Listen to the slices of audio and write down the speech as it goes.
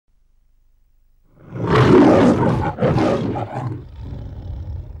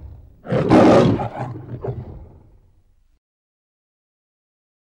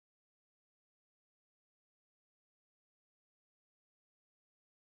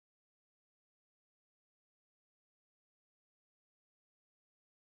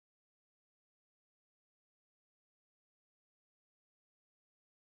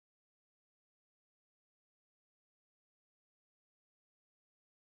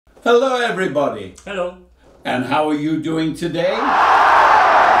Hello everybody. Hello. And how are you doing today? Oh,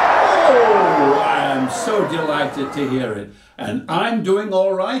 I am so delighted to hear it. And I'm doing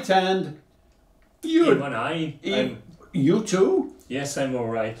all right, and you? You too? Yes, I'm all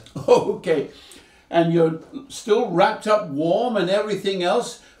right. Okay. And you're still wrapped up warm and everything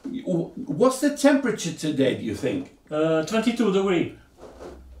else. What's the temperature today, do you think? 22 degrees.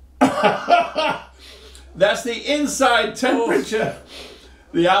 That's the inside temperature. Oh.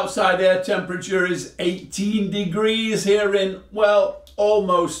 The outside air temperature is 18 degrees here in, well,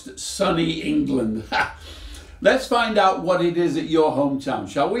 almost sunny England. Let's find out what it is at your hometown,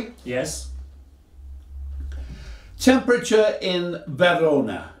 shall we? Yes. Temperature in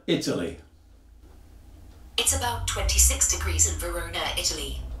Verona, Italy. It's about 26 degrees in Verona,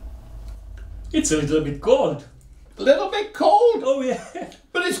 Italy. It's a little bit cold. A little bit cold? Oh yeah.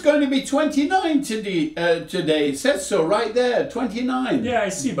 But it's going to be 29 today. It says so right there, 29. Yeah, I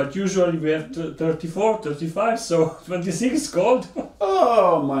see, but usually we have 34, 35, so 26 is cold.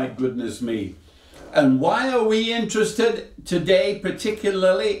 Oh my goodness me. And why are we interested today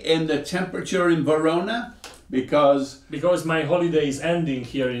particularly in the temperature in Verona? Because my holiday is ending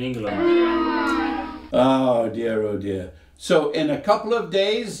here in England. Oh dear, oh dear. So in a couple of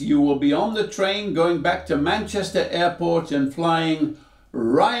days you will be on the train going back to Manchester Airport and flying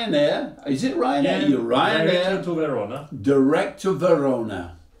Ryanair. Is it Ryanair? Yeah, Ryanair. Direct to Verona. Direct to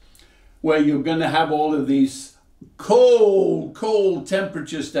Verona, where you're going to have all of these cold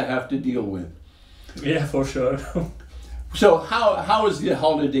temperatures to have to deal with. Yeah, for sure. So how has the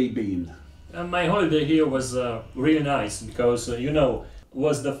holiday been? My holiday here was really nice because, you know,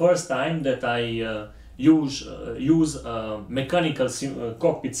 was the first time that I use a mechanical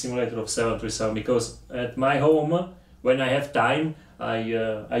cockpit simulator of 737, because at my home, when I have time,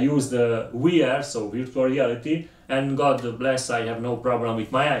 I use the VR, so virtual reality, and God bless, I have no problem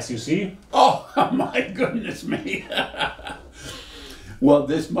with my eyes, you see? Oh, my goodness me! Well,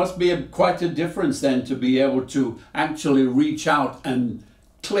 this must be quite a difference then, to be able to actually reach out and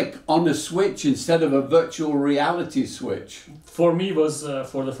click on a switch instead of a virtual reality switch. For me, was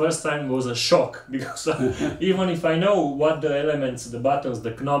for the first time was a shock, because even if I know what the elements, the buttons,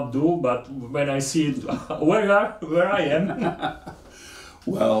 the knob do, but when I see it, where I am.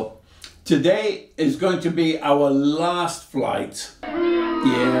 Well, today is going to be our last flight.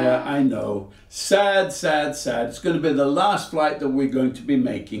 Yeah, I know. Sad, sad, sad. It's going to be the last flight that we're going to be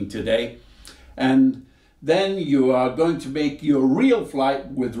making today. And then you are going to make your real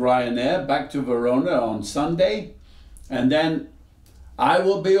flight with Ryanair back to Verona on Sunday. And then I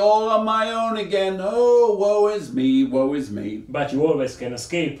will be all on my own again. Oh, woe is me, woe is me. But you always can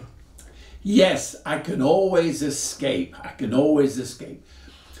escape. Yes, I can always escape. I can always escape.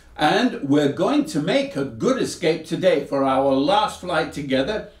 And we're going to make a good escape today for our last flight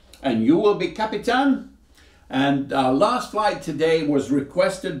together. And you will be Capitan. And our last flight today was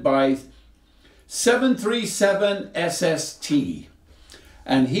requested by 737 SST.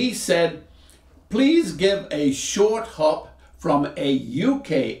 And he said, please give a short hop from a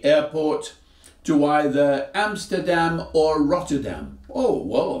UK airport to either Amsterdam or Rotterdam. Oh,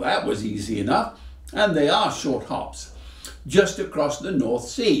 well, that was easy enough. And they are short hops, just across the North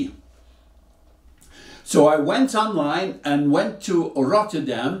Sea. So I went online and went to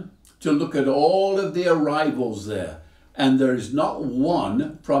Rotterdam to look at all of the arrivals there. And there's not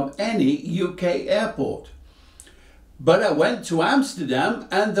one from any UK airport. But I went to Amsterdam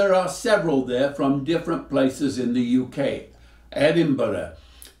and there are several there from different places in the UK. Edinburgh,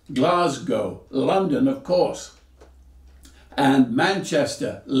 Glasgow, London, of course. And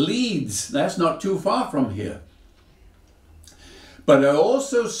Manchester, Leeds, that's not too far from here. But I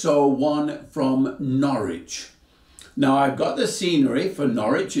also saw one from Norwich. Now I've got the scenery for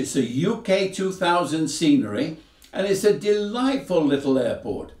Norwich. It's a UK 2000 scenery and it's a delightful little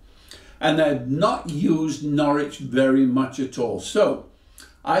airport. And I've not used Norwich very much at all. So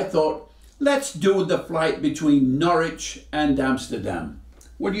I thought, let's do the flight between Norwich and Amsterdam.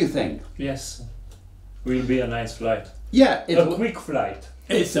 What do you think? Yes, will be a nice flight. Yeah, a quick flight.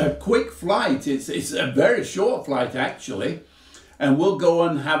 It's a quick flight. It's a very short flight actually. And we'll go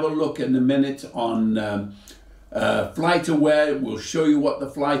and have a look in a minute on FlightAware will show you what the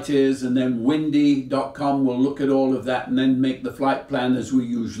flight is, and then windy.com will look at all of that and then make the flight plan as we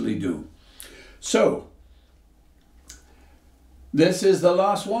usually do. So, this is the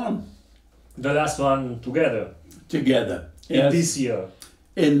last one. The last one together. Together. In Yes. this year.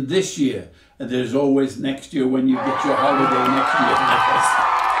 In this year. And there's always next year when you get your holiday next year.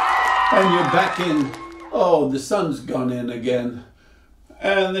 And you're back in, oh, the sun's gone in again.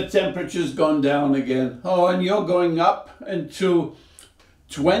 And the temperature's gone down again. Oh, and you're going up into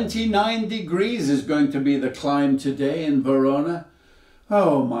 29 degrees is going to be the climb today in Verona.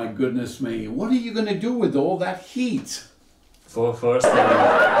 Oh my goodness me. What are you going to do with all that heat? For first All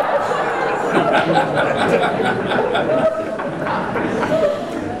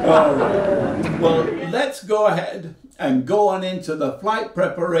right. Well, let's go ahead and go on into the flight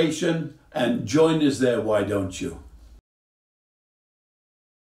preparation and join us there, why don't you?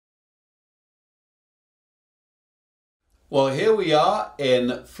 Well, here we are in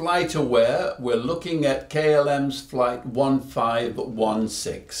FlightAware. We're looking at KLM's flight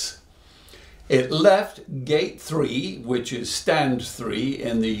 1516. It left gate 3, which is stand 3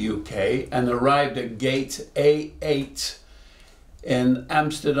 in the UK, and arrived at gate A8 in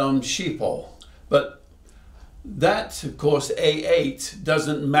Amsterdam Schiphol. But that, of course, A8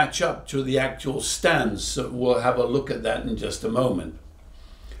 doesn't match up to the actual stands, so we'll have a look at that in just a moment.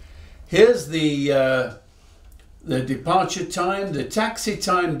 Here's the departure time. The taxi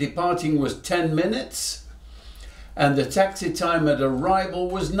time departing was 10 minutes and the taxi time at arrival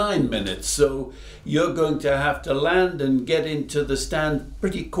was 9 minutes. So you're going to have to land and get into the stand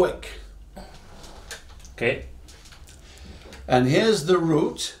pretty quick. Okay. And here's the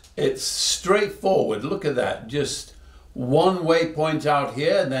route. It's straightforward. Look at that. Just one waypoint out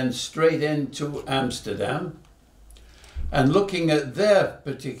here, then straight into Amsterdam. And looking at their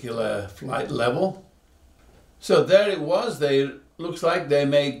particular flight level, so there it was. Looks like they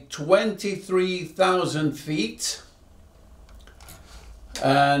made 23,000 feet.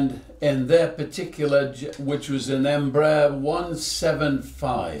 And in their particular, which was an Embraer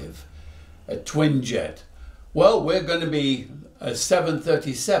 175, a twin jet. Well, we're going to be a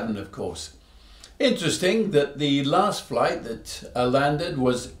 737, of course. Interesting that the last flight that landed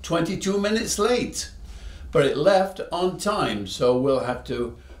was 22 minutes late, but it left on time, so we'll have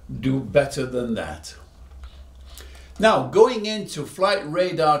to do better than that. Now, going into Flight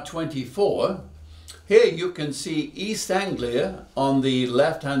Radar 24, here you can see East Anglia on the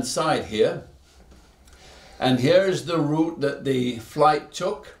left-hand side here. And here's the route that the flight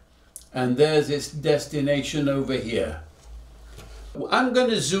took. And there's its destination over here. I'm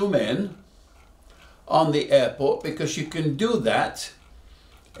going to zoom in on the airport because you can do that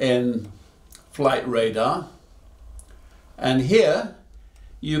in Flight Radar. And here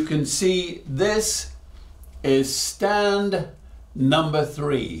you can see this is stand number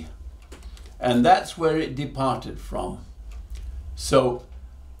 3, and that's where it departed from. So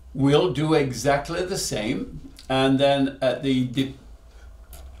we'll do exactly the same, and then at the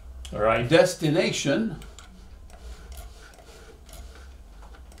destination,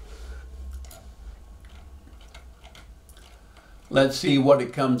 let's see what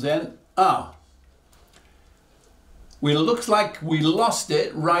it comes in. Looks like we lost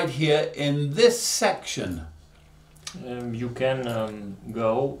it right here in this section. You can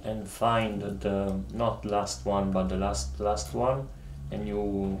go and find the not last one, but the last one, and you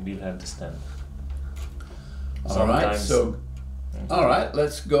will have the stand. All right. So, all right.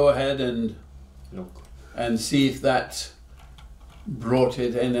 Let's go ahead and look and see if that brought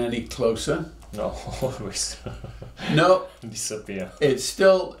it in any closer. No, always. No, disappear. It's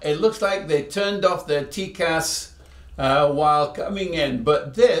still. It looks like they turned off their TCAS while coming in.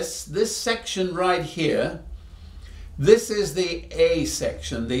 But this section right here. This is the A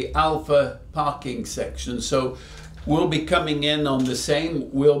section, the Alpha parking section. So we'll be coming in on the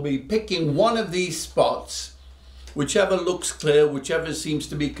same. We'll be picking one of these spots, whichever looks clear, whichever seems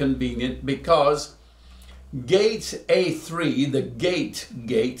to be convenient, because gate A3, the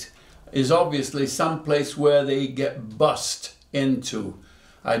gate, is obviously someplace where they get bussed into.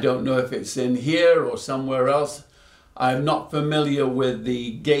 I don't know if it's in here or somewhere else. I'm not familiar with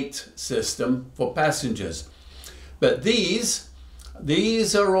the gate system for passengers. But these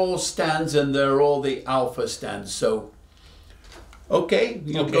are all stands, and they're all the Alpha stands. So, okay,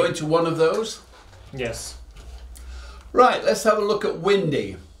 you'll go into one of those? Yes. Right, let's have a look at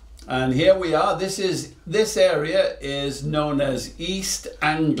Windy. And here we are. This area is known as East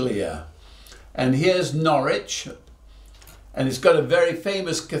Anglia. And here's Norwich. And it's got a very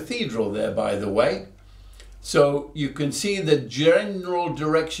famous cathedral there, by the way. So you can see the general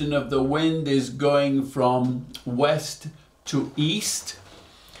direction of the wind is going from west to east.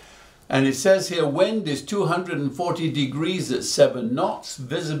 And it says here wind is 240 degrees at 7 knots.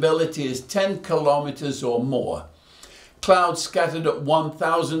 Visibility is 10 kilometers or more. Clouds scattered at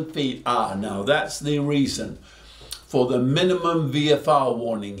 1,000 feet. Ah, now that's the reason for the minimum VFR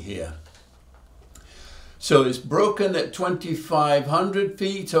warning here. So it's broken at 2,500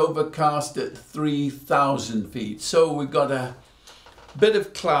 feet, overcast at 3,000 feet. So we've got a bit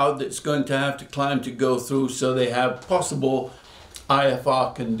of cloud that's going to have to climb to go through, so they have possible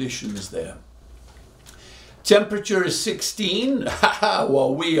IFR conditions there. Temperature is 16.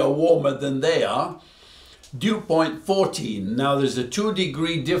 Well, we are warmer than they are. Dew point 14. Now there's a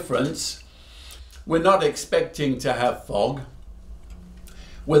 2-degree difference. We're not expecting to have fog.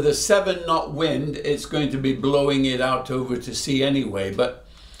 With a 7-knot wind, it's going to be blowing it out over to sea anyway. But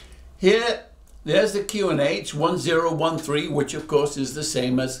here, there's the QNH 1013, which of course is the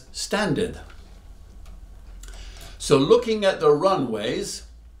same as standard. So looking at the runways,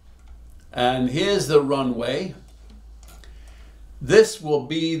 and here's the runway. This will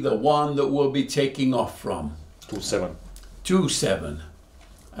be the one that we'll be taking off from. 27. 27.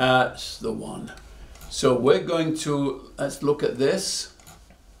 That's the one. So we're going to, let's look at this.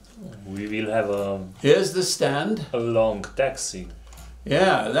 We will have Here's the stand. a long taxi.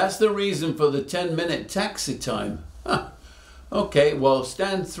 Yeah, that's the reason for the 10-minute taxi time. Huh. Okay, well,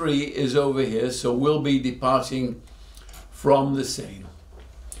 stand 3 is over here, so we'll be departing from the same.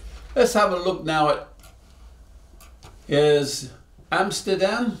 Let's have a look now at, here's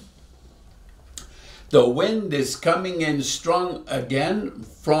Amsterdam. The wind is coming in strong again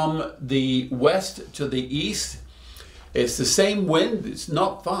from the west to the east. It's the same wind, it's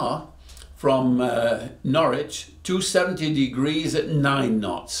not far from Norwich, 270 degrees at 9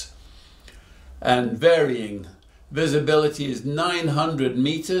 knots. And varying. Visibility is 900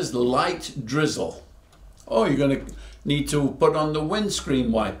 meters, light drizzle. Oh, you're going to need to put on the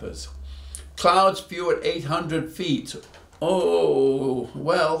windscreen wipers. Clouds few at 800 feet. Oh,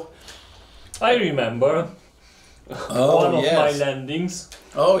 well. I remember one of my landings.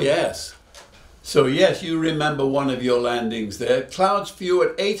 Oh, yes. So, yes, you remember one of your landings there. Clouds few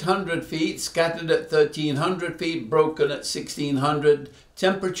at 800 feet, scattered at 1,300 feet, broken at 1,600.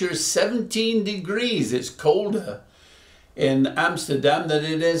 Temperature 17 degrees. It's colder in Amsterdam than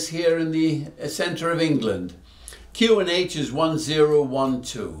it is here in the center of England. QNH is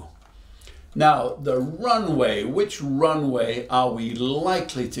 1012. Now, the runway. Which runway are we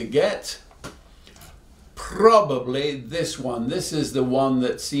likely to get? Probably this one. This is the one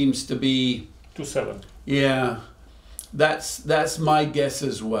that seems to be 27. Yeah, that's my guess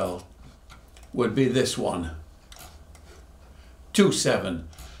as well. Would be this one. 27.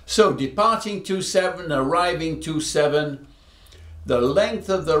 So departing 27, arriving 27. The length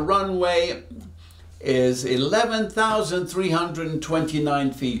of the runway is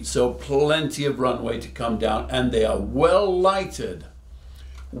 11,329 feet. So plenty of runway to come down, and they are well lighted.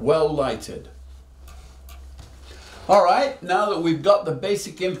 Well lighted. All right, now that we've got the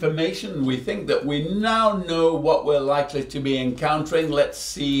basic information, we think that we now know what we're likely to be encountering. Let's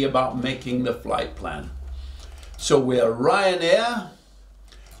see about making the flight plan. So we're Ryanair,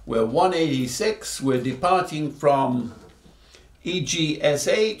 we're 186, we're departing from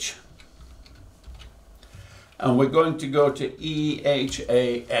EGSH, and we're going to go to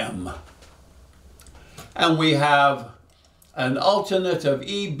EHAM. And we have an alternate of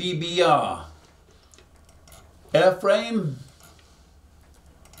EBBR. Airframe,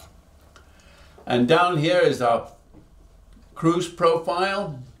 and down here is our cruise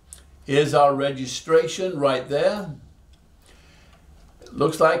profile. Here's our registration right there. It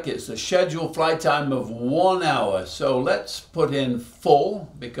looks like it's a scheduled flight time of 1 hour, so let's put in full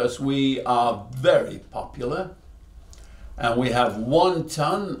because we are very popular, and we have 1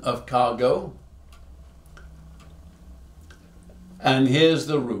 ton of cargo. And here's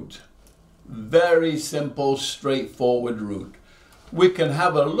the route. Very simple, straightforward route. We can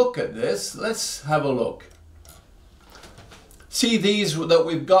have a look at this. Let's have a look. See these that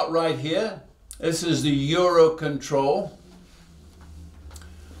we've got right here? This is the Eurocontrol.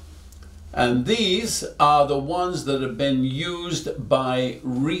 And these are the ones that have been used by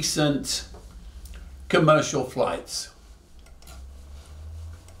recent commercial flights.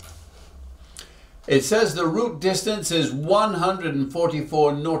 It says the route distance is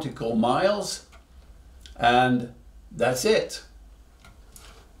 144 nautical miles, and that's it.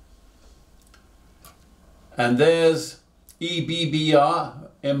 And there's EBBR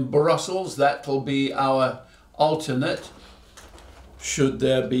in Brussels. That will be our alternate should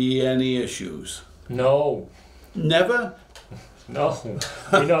there be any issues. No. Never? No,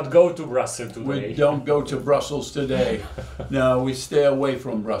 we not go to Brussels today. We don't go to Brussels today. No, we stay away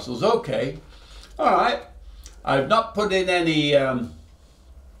from Brussels. Okay. All right. I've not put in any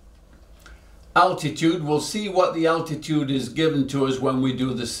altitude. We'll see what the altitude is given to us when we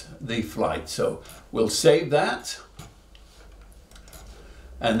do the flight. So we'll save that.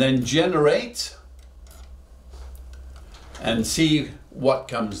 And then generate. And see what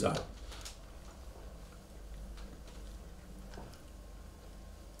comes up.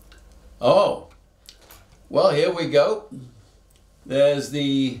 Oh, well, here we go. There's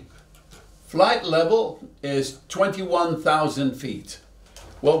the flight level is 21,000 feet.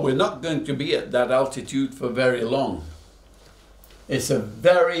 Well, we're not going to be at that altitude for very long. It's a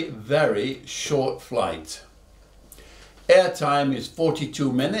very, very short flight. Airtime is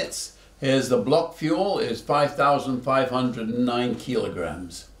 42 minutes. Here's the block fuel is 5,509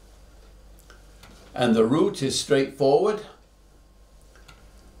 kilograms. And the route is straightforward.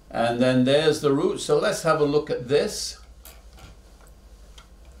 And then there's the route. So let's have a look at this.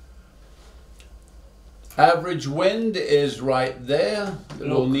 Average wind is right there.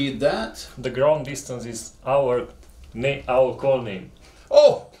 We'll need that. The ground distance is our call name.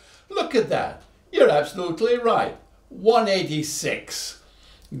 Oh, look at that. You're absolutely right. 186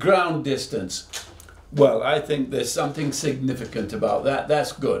 ground distance. Well, I think there's something significant about that.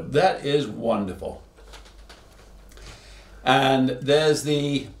 That's good. That is wonderful. And there's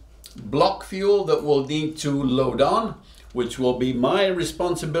the block fuel that we'll need to load on, which will be my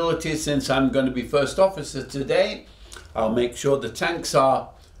responsibility since I'm going to be first officer today. I'll make sure the tanks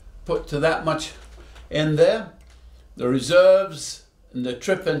are put to that much in there. The reserves and the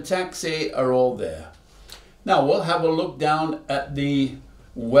trip and taxi are all there. Now we'll have a look down at the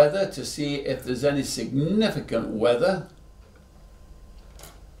weather to see if there's any significant weather.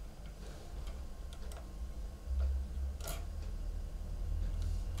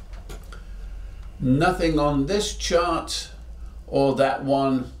 Nothing on this chart or that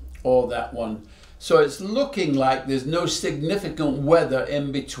one or that one. So it's looking like there's no significant weather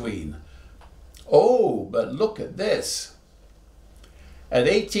in between. Oh, but look at this. At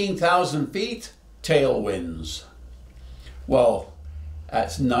 18,000 feet, tailwinds. Well,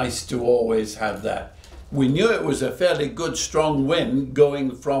 that's nice to always have that. We knew it was a fairly good strong wind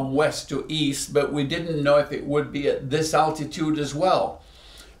going from west to east, but we didn't know if it would be at this altitude as well.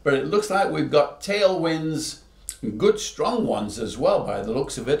 But it looks like we've got tailwinds, good strong ones as well by the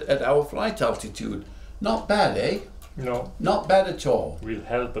looks of it at our flight altitude. Not bad, eh? No. Not bad at all. Will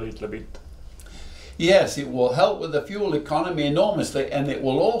help a little bit. Yes, it will help with the fuel economy enormously, and it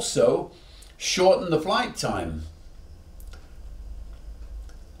will also shorten the flight time.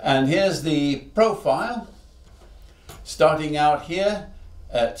 And here's the profile, starting out here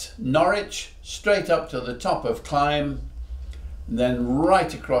at Norwich, straight up to the top of Clyde, and then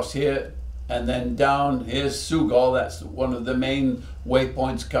right across here, and then down. Here's Sougal, that's one of the main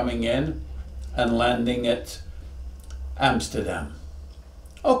waypoints coming in, and landing at Amsterdam.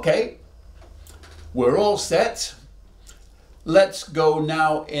 Okay, we're all set. Let's go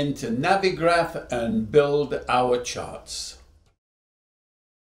now into Navigraph and build our charts.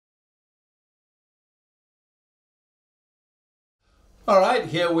 All right,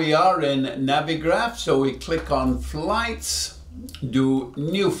 here we are in Navigraph. So we click on flights, do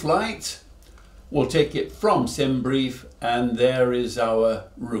new flight. We'll take it from SimBrief, and there is our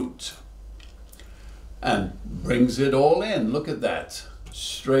route. And brings it all in. Look at that,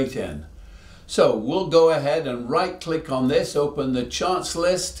 straight in. So we'll go ahead and right click on this, open the charts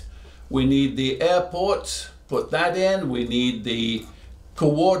list. We need the airport, put that in. We need the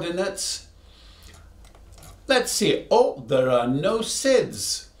coordinates. Let's see. Oh, there are no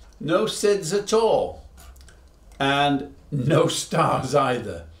SIDS. No SIDS at all. And no stars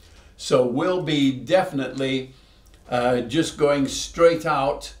either. So we'll be definitely just going straight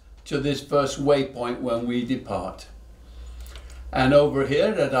out to this first waypoint when we depart. And over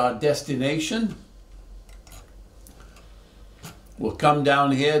here at our destination, we'll come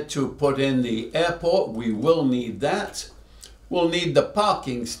down here to put in the airport. We will need that. We'll need the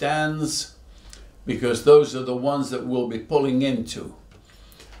parking stands, because those are the ones that we'll be pulling into.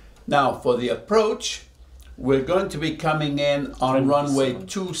 Now for the approach, we're going to be coming in on runway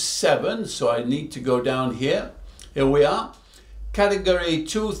 27, so I need to go down here. Here we are, category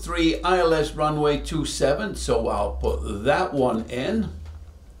 23 ILS runway 27, so I'll put that one in.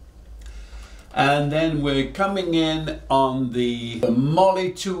 And then we're coming in on the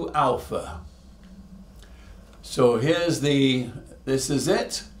Molly 2 Alpha. So here's this is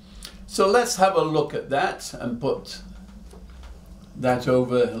it. So let's have a look at that and put that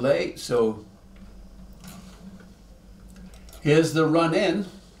overlay. So Here's the run in.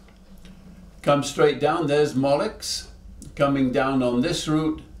 Come straight down. There's Mollix coming down on this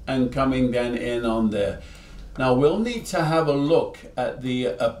route and coming then in on there. Now we'll need to have a look at the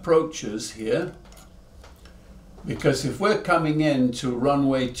approaches here, because if we're coming in to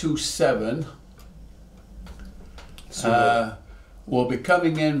runway 27, we'll be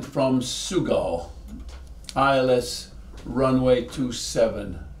coming in from Sugal, ILS runway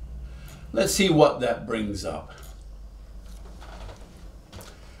 27. Let's see what that brings up.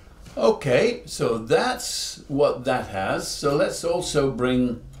 Okay, so that's what that has. So let's also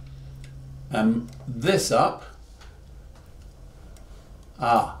bring this up.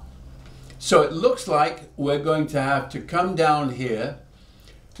 So it looks like we're going to have to come down here.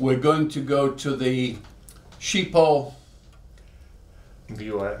 We're going to go to the Schiphol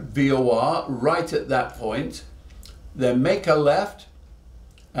VOR right at that point, then make a left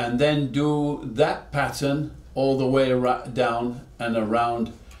and then do that pattern all the way down and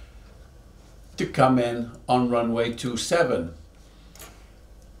around to come in on runway 27.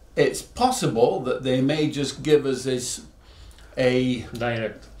 It's possible that they may just give us this a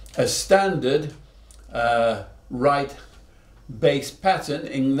standard right base pattern.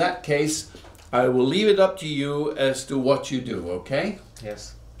 In that case, I will leave it up to you as to what you do, okay?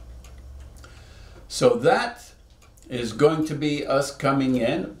 Yes. So that is going to be us coming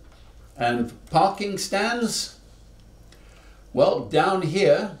in. And parking stands, well, down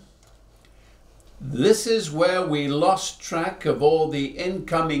here, this is where we lost track of all the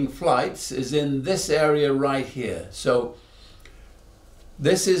incoming flights, is in this area right here. So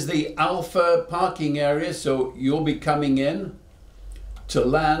this is the Alpha parking area, so you'll be coming in to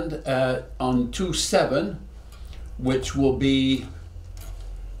land on 27, which will be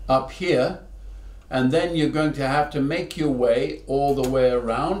up here, and then you're going to have to make your way all the way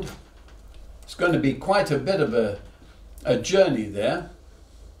around. It's going to be quite a bit of a journey there.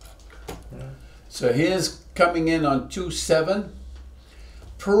 So here's coming in on 27.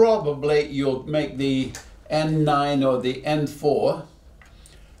 Probably you'll make the N9 or the N4,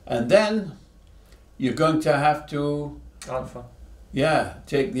 and then you're going to have to Alpha. Yeah,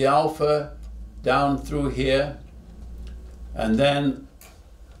 take the Alpha down through here, and then,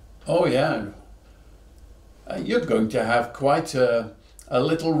 oh yeah, you're going to have quite a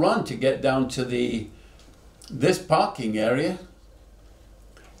little run to get down to this parking area.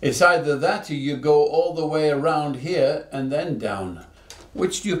 It's either that or you go all the way around here and then down.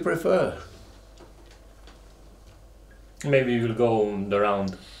 Which do you prefer? Maybe we'll go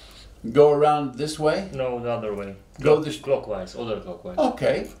around. Go around this way? No, the other way. Go this clockwise, other clockwise.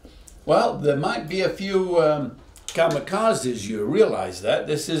 Okay. Well, there might be a few kamikazes, you realize that.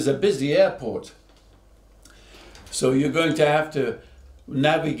 This is a busy airport. So you're going to have to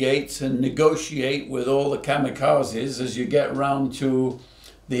navigate and negotiate with all the kamikazes as you get round to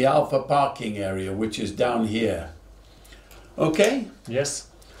the Alpha parking area, which is down here. Okay? Yes.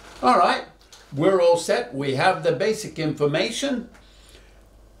 All right. We're all set. We have the basic information.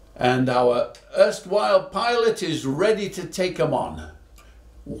 And our erstwhile pilot is ready to take them on.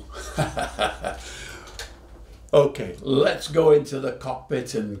 Okay, let's go into the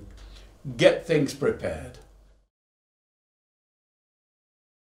cockpit and get things prepared.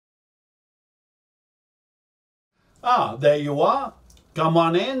 There you are. Come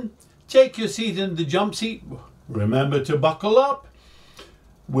on in. Take your seat in the jump seat. Remember to buckle up.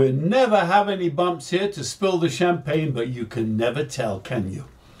 We'll never have any bumps here to spill the champagne, but you can never tell, can you?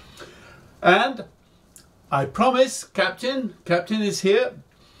 And I promise, Captain is here.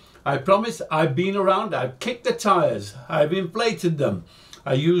 I promise I've been around, I've kicked the tires, I've inflated them.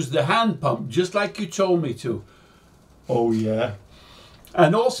 I used the hand pump just like you told me to. Oh yeah.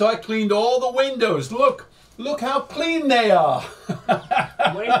 And also I cleaned all the windows. Look how clean they are.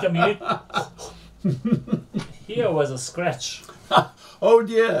 Wait a minute. Here was a scratch. Oh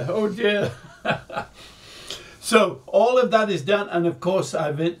dear, oh dear. So all of that is done, and of course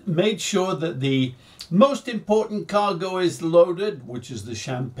I've made sure that the most important cargo is loaded, which is the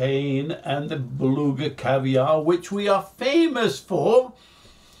champagne and the beluga caviar, which we are famous for.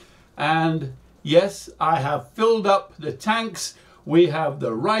 And yes, I have filled up the tanks. We have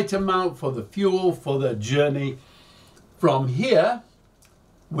the right amount for the fuel for the journey from here,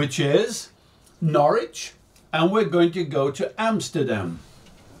 which is Norwich, and we're going to go to Amsterdam.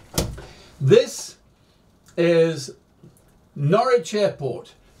 This is Norwich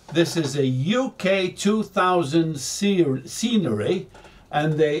Airport. This is a UK 2000 scenery,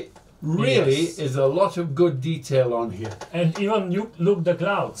 and they really is a lot of good detail on here. And even you look the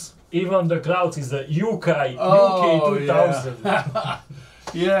clouds. Even the clouds is the UK 2000. Yeah,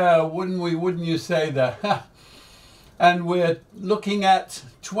 yeah, wouldn't you say that? And we're looking at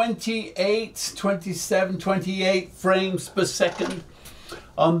 28, 27, 28 frames per second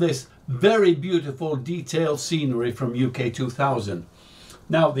on this very beautiful detailed scenery from UK 2000.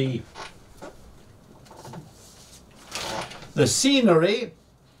 Now the scenery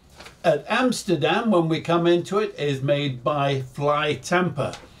at Amsterdam, when we come into it, is made by Fly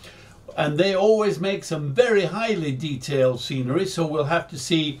Tampa. And they always make some very highly detailed scenery, so we'll have to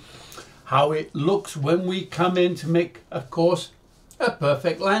see how it looks when we come in to make, of course, a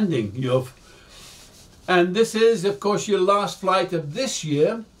perfect landing. And this is, of course, your last flight of this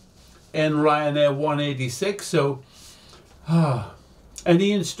year in Ryanair 186. So,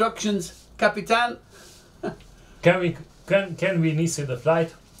 any instructions, Capitan? Can we initiate the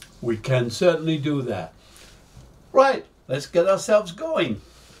flight? We can certainly do that. Right, let's get ourselves going.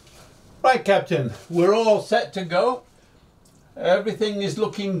 Right, Captain, we're all set to go. Everything is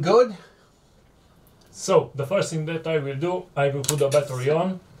looking good. So, the first thing that I will do, I will put the battery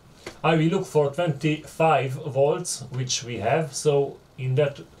on. I will look for 25 volts, which we have. So, in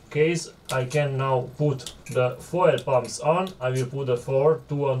that case, I can now put the fuel pumps on. I will put the 4,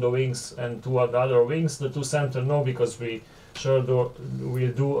 2 on the wings and 2 on the other wings. The 2 center no, because we'll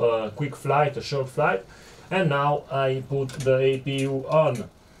do a quick flight, a short flight. And now I put the APU on.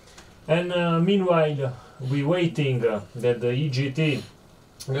 And meanwhile, we're waiting that the EGT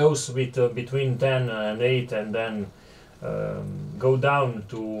goes with between 10 and 8 and then go down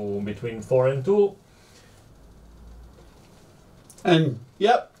to between 4 and 2. And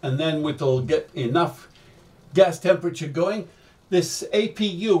yep, and then we'll get enough gas temperature going. This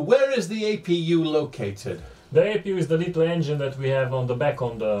APU, where is the APU located? The APU is the little engine that we have on the back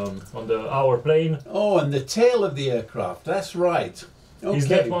on our plane. Oh, and the tail of the aircraft, that's right. Okay. Is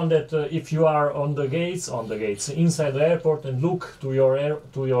that one that if you are on the gates inside the airport and look to your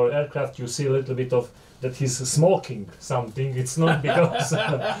aircraft, you see a little bit of that he's smoking something. It's not because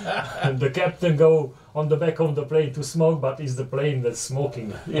the captain go on the back of the plane to smoke, but it's the plane that's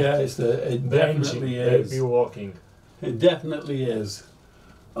smoking. Yeah, it definitely is. The APU walking. It definitely is.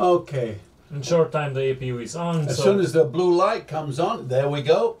 Okay. In short time the APU is on. As soon as the blue light comes on, there we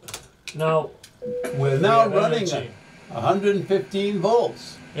go. Now we're now running at 115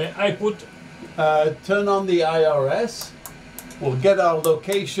 volts. I put turn on the IRS. We'll get our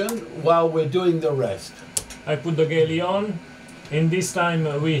location while we're doing the rest. I put the galley on. In this time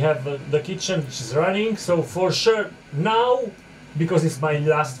we have the kitchen which is running. So for sure now, because it's my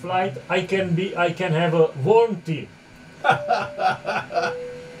last flight, I can have a warm tea.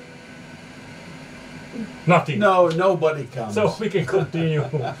 Nothing. No, nobody comes. So we can continue.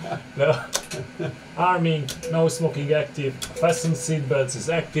 No. Arming, no smoking active. Fasten seatbelts is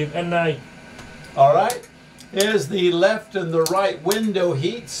active, and all right. Here's the left and the right window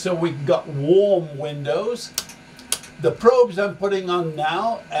heat, so we've got warm windows. The probes I'm putting on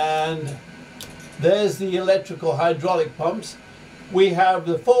now, and there's the electrical hydraulic pumps. We have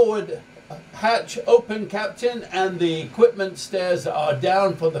the forward hatch open, Captain, and the equipment stairs are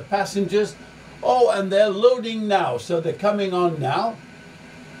down for the passengers. Oh, and they're loading now, so they're coming on now.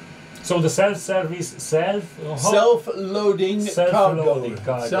 So the self-loading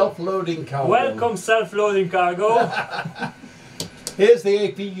cargo. Self-loading cargo. Welcome, self-loading cargo. Here's the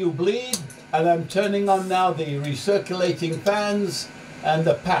APU bleed, and I'm turning on now the recirculating fans and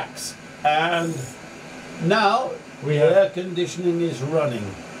the packs. And now the air conditioning is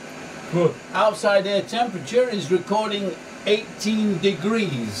running. Good. Outside air temperature is recording 18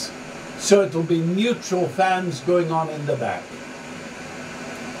 degrees. So it'll be neutral fans going on in the back.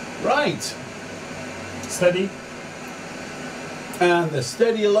 Right. Steady. And the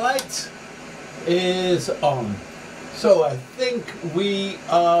steady light is on. So I think we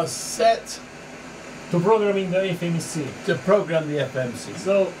are set to programming the FMC. To program the FMC.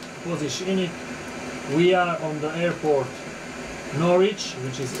 So position in it. We are on the airport Norwich,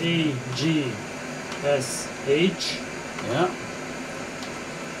 which is EGSH. Yeah.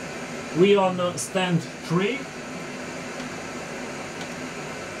 We on stand 3,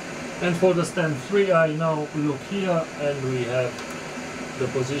 and for the stand 3 I now look here and we have the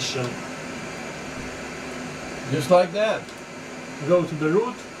position just like that. Go to the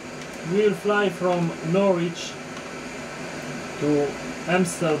route. We'll fly from Norwich to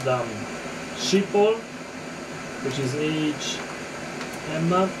Amsterdam Schiphol, which is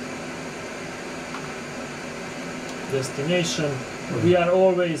EHAM destination. We are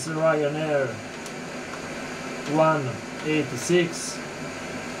always Ryanair 186,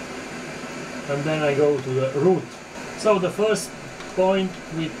 and then I go to the route. So the first point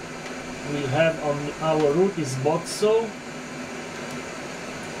we have on our route is Botso.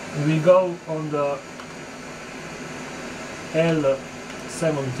 We go on the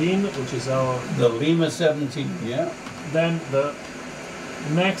L17, which is our... The Lima 17, yeah. Then the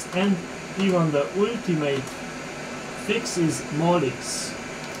next and even the ultimate fix is Molix.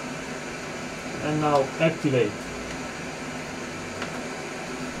 And now activate.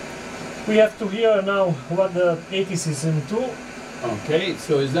 We have to hear now what the 80 system 2. Okay,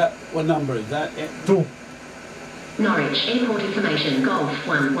 so is that, what number is that? 2. Norwich Airport information Golf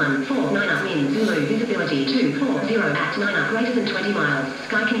 114 9 up wind Zulu visibility 240 at 9 up greater than 20 miles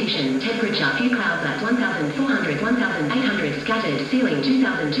sky condition temperature few clouds at 1400 1800 scattered ceiling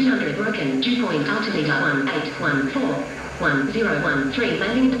 2200 broken dew point altimeter 1814 1013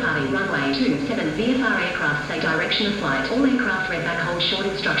 landing and departing runway 27 VFR aircraft say direction of flight all aircraft read back hold short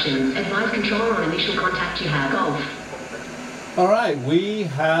instructions advise controller on initial contact you have Golf. All right, we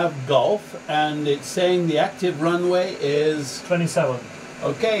have Golf, and it's saying the active runway is 27.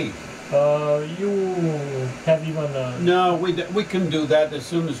 Okay. You have even... No, we can do that as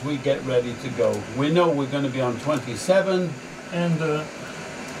soon as we get ready to go. We know we're going to be on 27. And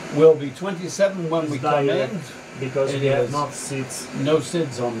we'll be 27 when we come in. Because we have not SIDS. No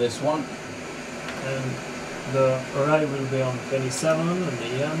SIDS on this one. And the arrival will be on 27 in the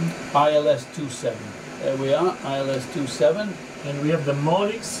EHAM. ILS 27. There we are, ILS 27. And we have the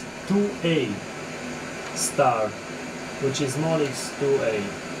Molix 2A star, which is Molix 2A.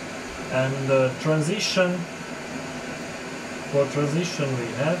 And the transition, for transition we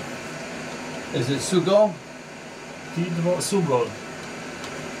have... Is it Sugol? Sugol.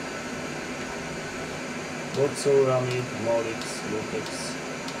 Botsoramid, Molix, Lutex.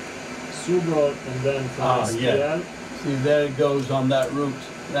 Sugol, and then from SPL. Yeah. See, there it goes on that route.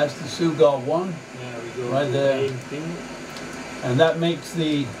 That's the Sugol one. Yeah, we go right there. And that makes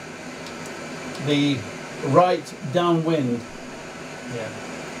the right downwind. Yeah.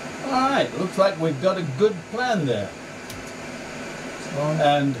 Alright, looks like we've got a good plan there.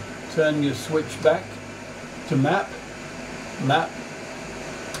 And turn your switch back to map. Map.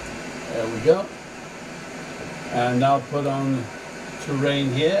 There we go. And now put on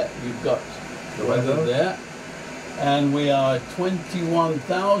terrain here. You've got the weather there. And we are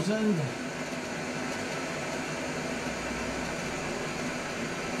 21,000.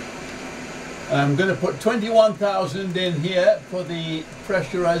 I'm going to put 21,000 in here for the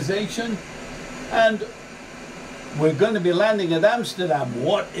pressurization, and we're going to be landing at Amsterdam.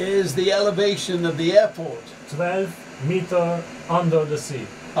 What is the elevation of the airport? 12 meters under the sea.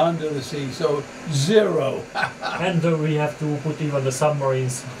 Under the sea, so 0. And we have to put even the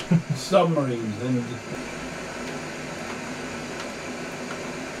submarines. Submarines. And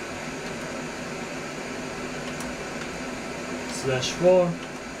 /4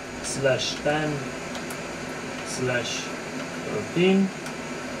 /10 /13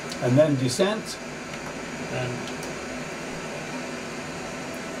 and then descent and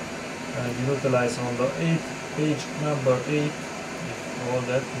utilize on the page number 8 all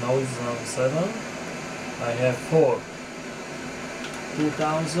that. Now it's on 7. I have 4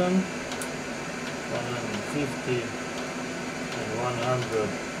 2000 150 and 100.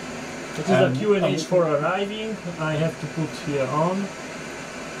 It is a QNH for arriving. I have to put here on.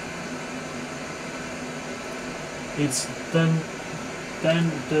 It's 10,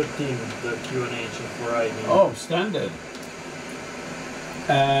 13, the QNH for arriving. oh, standard.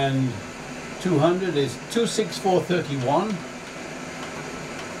 And 200 is 26431.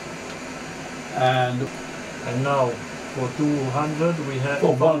 And now for 200 we have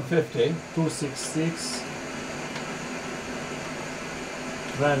for 150 266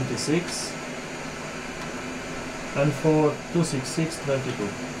 26 and for 266 22.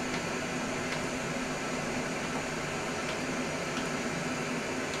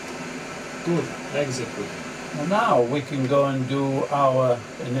 Good, execute. Well, now we can go and do our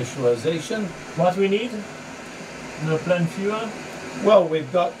initialization. What we need? The plane fuel? Well,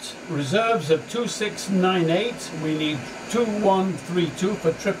 we've got reserves of 2698. We need 2132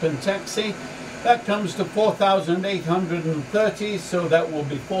 for trip and taxi. That comes to 4,830, so that will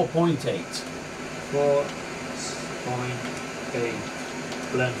be 4.8. 4.8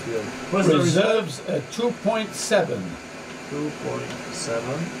 plane fuel. What's Reserves at 2.7.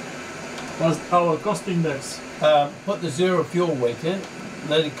 2.7. What's our cost index? Put the 0 fuel weight in,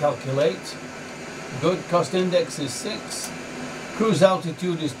 let it calculate. Good, cost index is 6. Cruise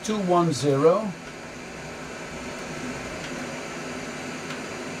altitude is 210.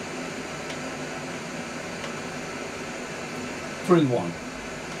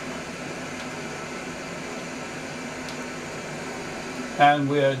 And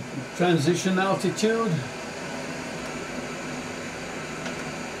we're transition altitude.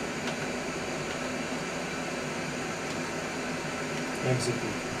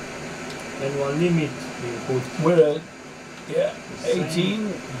 execute. Manual limit, we put We're at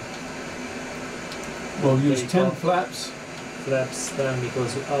 18. We'll use 10 flaps. flaps 10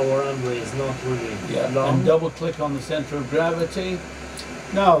 because our runway is not really long. And double click on the center of gravity.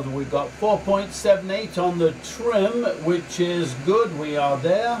 Now we've got 4.78 on the trim, which is good. We are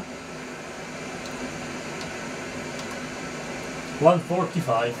there.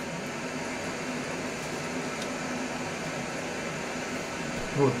 145.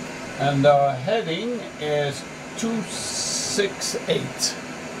 Good. And our heading is 268.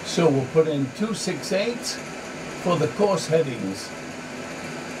 So we'll put in 268 for the course headings.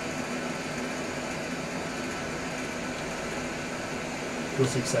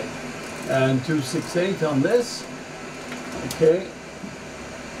 And 268 on this. Okay.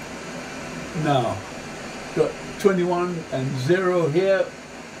 Now, got 21 and 0 here.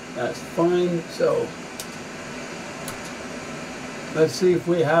 That's fine. So let's see if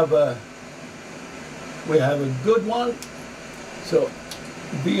we have a good one. So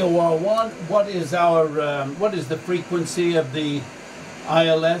VOR1, what is our what is the frequency of the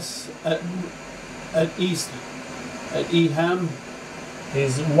ILS at EHAM?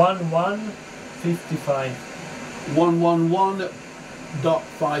 Is 1155.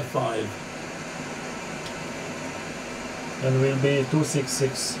 111.55. And will be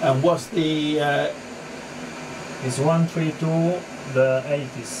 266. And what's the is 132 the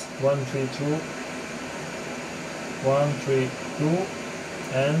 80s. 132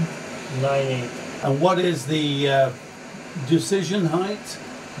 and 98. and what is the decision height?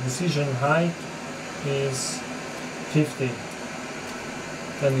 Decision height is 50.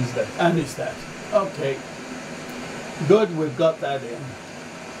 And is that. And is that. Okay. Good, we've got that in.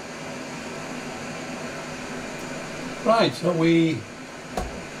 Right, so we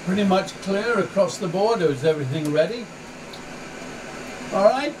pretty much clear across the board. Is everything ready? All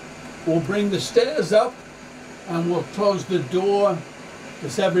right, we'll bring the stairs up and we'll close the door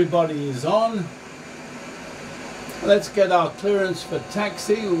because everybody is on. Let's get our clearance for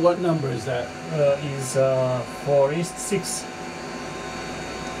taxi. What number is that? Is 4 East 6.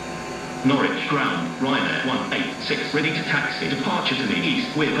 Norwich ground, Ryanair 186, ready to taxi, departure to the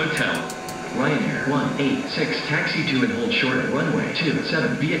east with hotel. Ryanair 186, taxi to and hold short at runway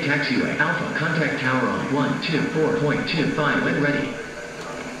 27 via taxiway Alpha, contact tower on 124.25 when ready.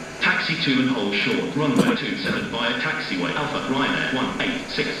 Taxi to and hold short, runway 27 via taxiway Alpha, Ryanair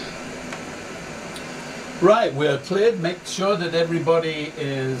 186. Right, we're cleared. Make sure that everybody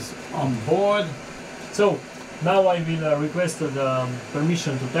is on board. So now I will request the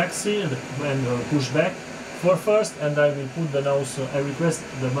permission to taxi and pushback for first, and I will put the nose. I request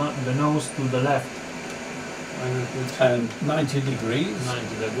the nose to the left. I will put And 90 degrees.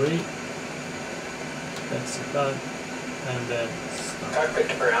 90 degrees. That's it done, and then start. Cockpit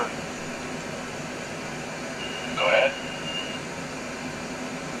to ground. Go ahead.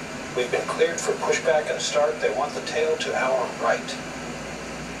 We've been cleared for pushback and start. They want the tail to our right.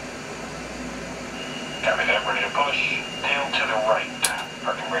 Copy that, ready to push. Tail to the right.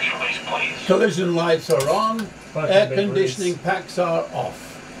 Parking brakes release, please. Collision lights are on. Parking Air brake conditioning release. packs are off.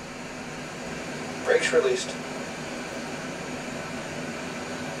 Brakes released.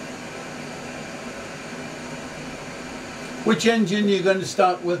 Which engine are you going to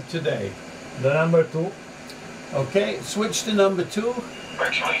start with today? The number 2. Okay, switch to number 2.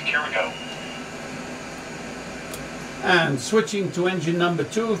 Brakes released, here we go. And switching to engine number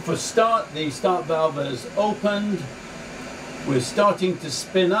 2 for start. The start valve is opened. We're starting to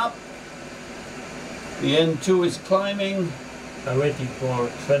spin up. The N2 is climbing. I'm waiting for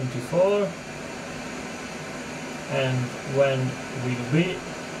 24. And when will be,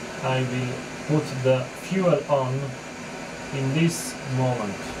 I will put the fuel on in this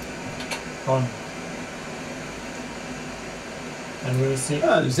moment. On. And we will see.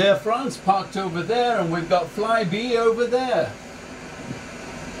 There's Air France parked over there, and we've got Flybe over there.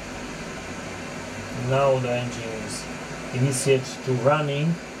 Now the engine is initiated to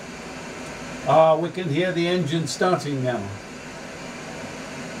running. We can hear the engine starting now.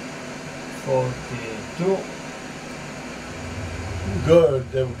 42. Good,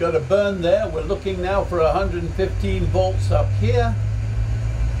 we've got a burn there. We're looking now for 115 volts up here.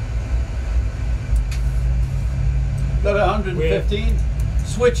 Got 115.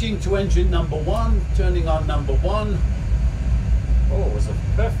 Switching to engine number 1, turning on number 1. Oh, it was a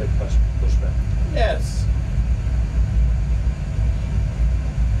perfect pushback. Yes.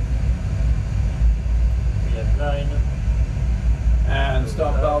 We have 9. And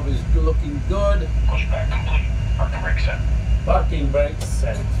start valve is looking good. Pushback complete. Parking brake set. Parking brakes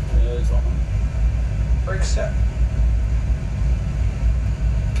Set. is on. Brake set.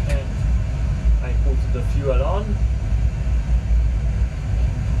 put the fuel on.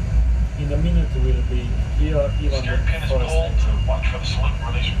 In a minute we'll be here, even the first engine. Watch for the slip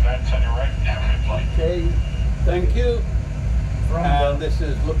release vents on your right and plate. Okay, thank you. And The, this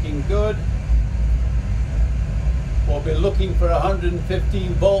is looking good. We'll be looking for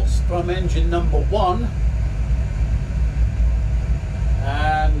 115 volts from engine number 1.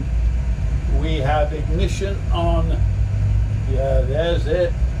 And we have ignition on, yeah, there's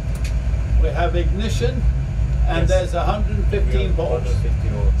it. We have ignition and Yes. there's 115 volts. 150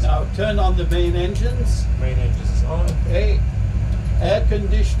 volts. Now turn on the main engines. Main engine is on. Okay, air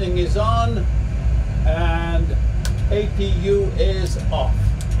conditioning is on and APU is off.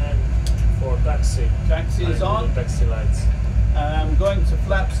 And for taxi. Taxi is I need on. the taxi lights. I'm going to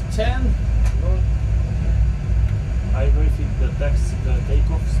flaps 10. Good. I verify the taxi, the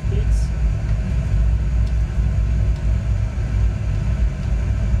takeoff speeds.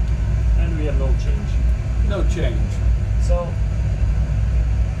 And we have no change. No change. So,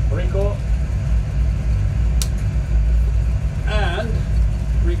 recall. And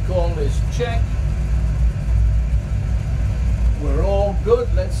recall is checked. We're all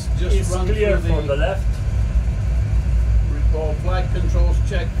good. Let's just It's run clear through for the left. recall flight controls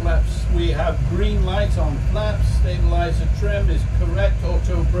check, flaps. We have green light on flaps. Stabilizer trim is correct.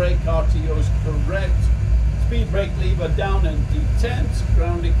 Auto brake RTO is correct. Speed brake lever down and detent.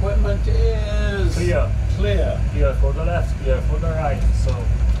 Ground equipment is Clear. clear. Clear for the left, clear for the right. So,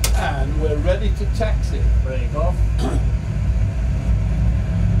 And we're ready to taxi. brake off.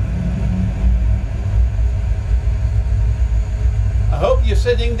 I hope you're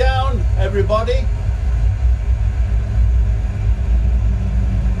sitting down, everybody.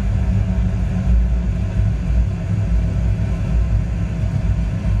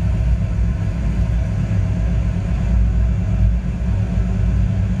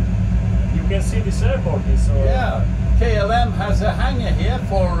 You can see this airport is Yeah, KLM has a hangar here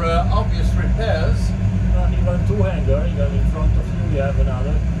for obvious repairs. even two hangar, even in front of you you have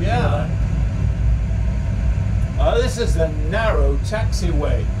another. Yeah. This is a narrow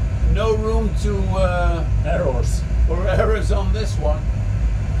taxiway. No room to Errors. for errors on this one.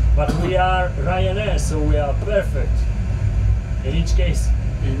 But we are Ryanair, so we are perfect in each case.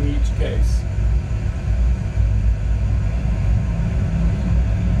 In each case.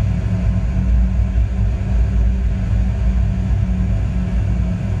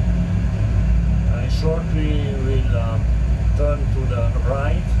 Shortly we'll turn to the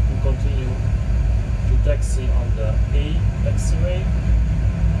right to continue to taxi on the A taxiway.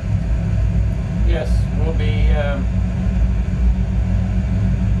 Yes, we'll be.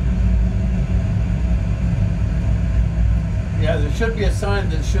 Yeah, there should be a sign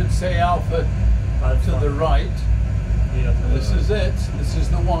that should say Alpha to the right. Yeah, to This the is it. This is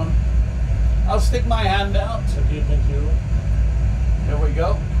the one. I'll stick my hand out. Okay, thank you. Here we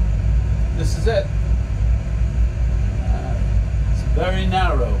go. This is it. It's very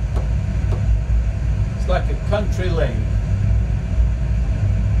narrow. It's like a country lane.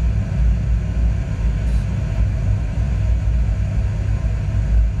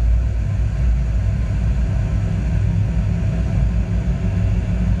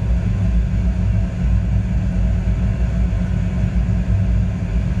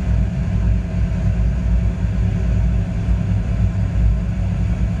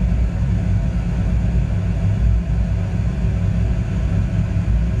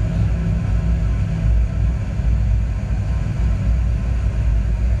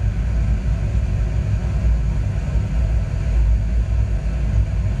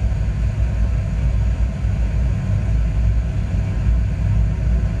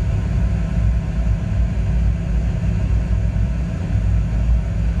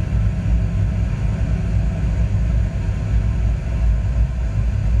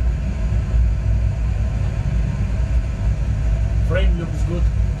 Frame looks good,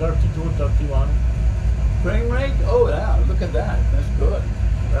 32, 31. Frame rate? Oh yeah, look at that. That's good.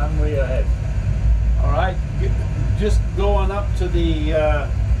 Runway ahead. All right, just go on up to the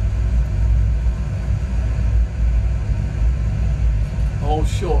whole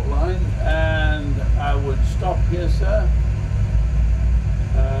short line, and I would stop here, sir,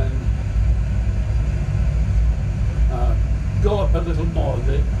 and go up a little more.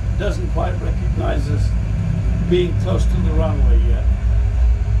 It doesn't quite recognize us being close to the runway yet.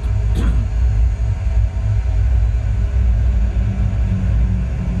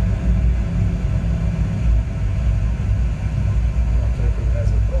 Not recognize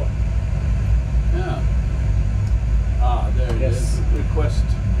at all. Yeah. Ah, there it Yes. is. Request.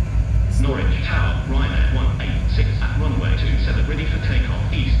 Norwich Tower, Ryanair 186 at runway 27, ready for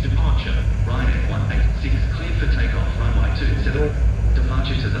takeoff. East departure, Ryanair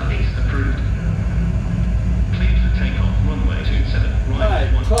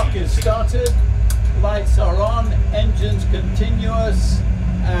started, lights are on, engines continuous,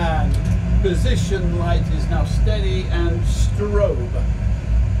 and position light is now steady and strobe.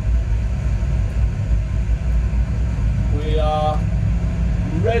 We are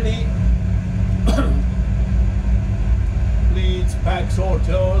ready. Leads, Pax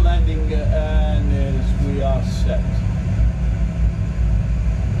Auto, landing, and we are set.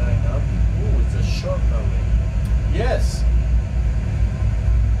 Line up. Ooh, it's a short runway. Yes.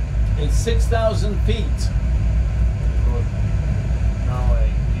 It's 6,000 feet. Good. Now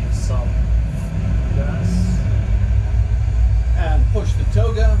I give some gas. And push the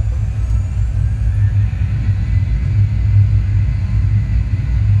toga.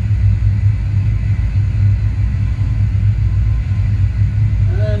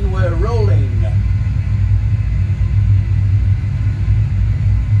 And we're rolling.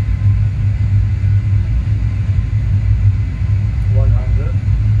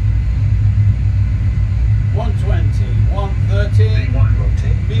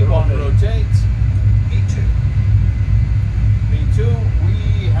 V1 rotate. V2. V2,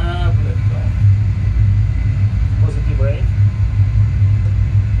 we have liftoff. Positive brake.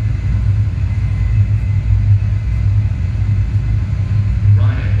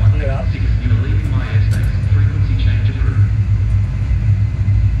 Ryanair 186, you are leaving my airspace. Frequency change approved.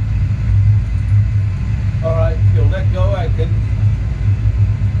 Alright, you'll let go, I can.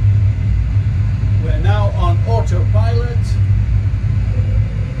 We're now on autopilot.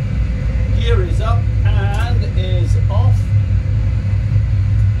 Gear is up and is off.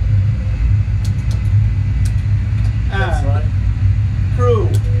 That's And right. crew,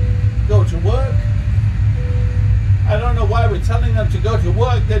 go to work. I don't know why we're telling them to go to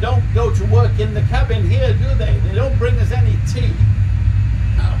work. They don't go to work in the cabin here, do they? They don't bring us any tea.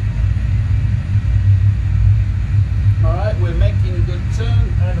 No. Alright, we're making a good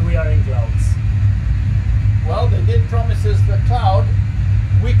turn. And we are in clouds. Well, they did promise us the cloud.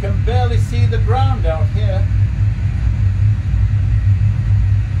 We can barely see the ground out here.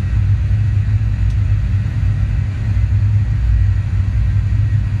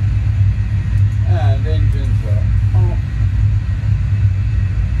 And engines are off.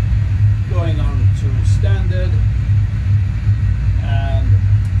 Going on to standard. And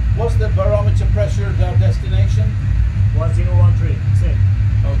what's the barometer pressure at our destination? 1013. Same.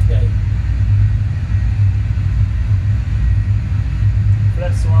 Okay.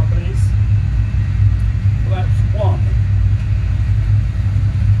 Flaps 1, please. Flaps 1.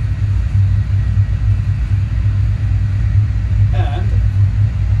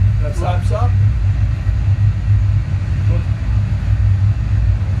 And flaps up. Good.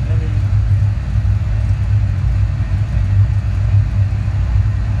 Heading.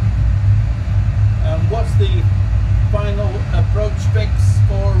 And what's the final approach fix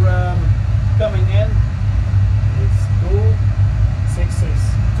for coming in? It's 266.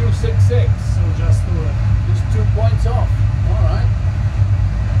 266. So just Just 2 points off. All right.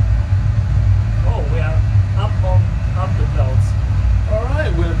 oh, we are up the clouds. All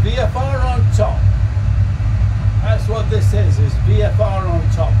right. We're VFR on top. That's what this is VFR on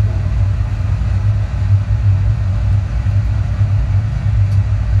top.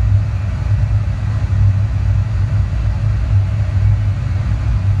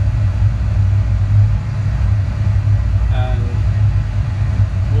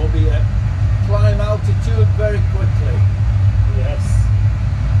 Climb altitude very quickly. Yes.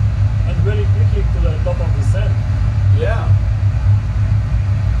 And really quickly to the top of the sand. Yeah.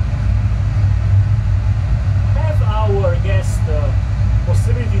 Have our guest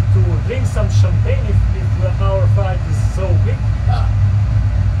possibility to drink some champagne if our flight is so big?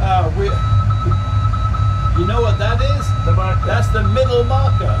 You know what that is? The marker. That's the middle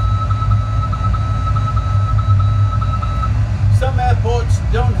marker. Some airports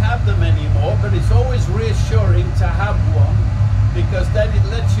don't have them anymore, but it's always reassuring to have one because then it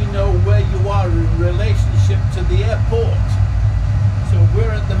lets you know where you are in relationship to the airport. So we're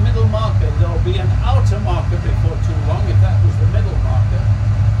at the middle marker. There'll be an outer marker before too long if that was the middle marker.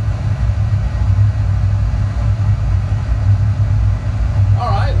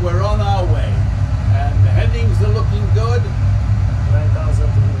 Alright, we're on our way. And the headings are looking good. 9,000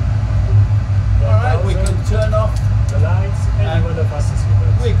 to Alright, we can turn off. the lights and even the fastest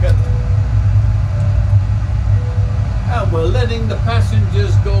We can. And we're letting the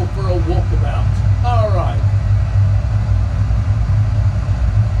passengers go for a walkabout. Alright.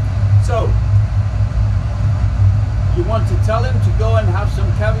 So, you want to tell him to go and have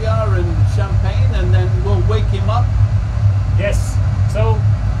some caviar and champagne and then we'll wake him up? Yes, so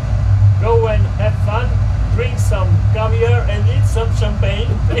go and have fun, drink some caviar and eat some champagne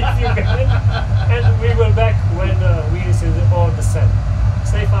if you can, and we will back when we receive all the sand.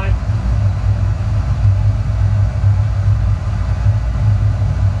 Stay fine.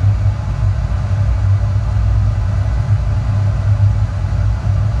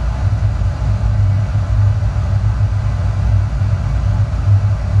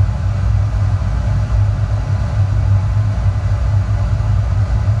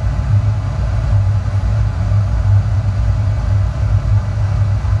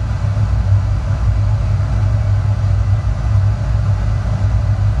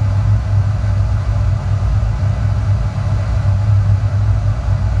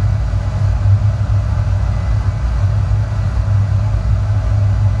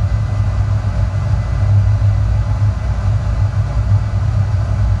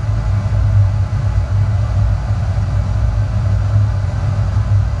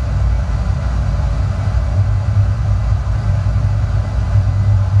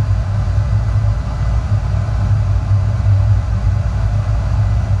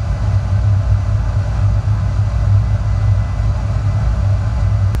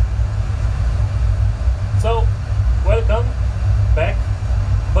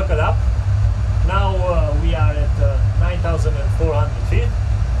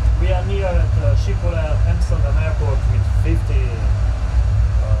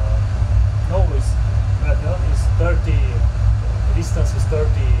 Distance is 30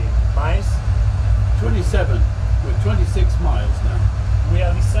 miles. 27. We're 26 miles now. We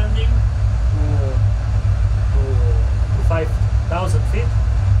are descending to 5,000 feet.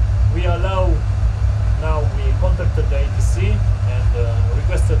 We allow, now we contacted the ATC and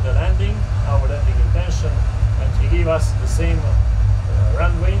requested the landing, our landing intention, and he gave us the same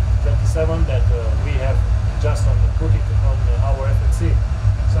runway 27 that we have just put it on our FNC.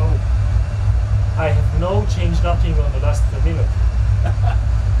 So I have no change nothing on the last minute.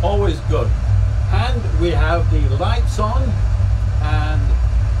 Always good. And we have the lights on, and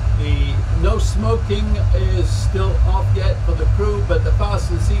the no smoking is still off yet for the crew, but the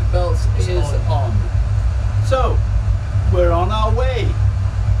fasten seat belts is on. So we're on our way.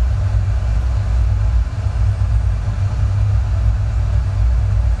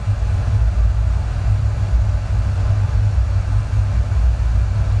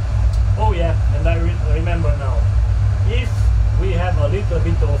 Oh yeah, and I remember now. If we have a little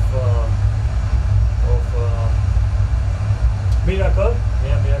bit of miracle,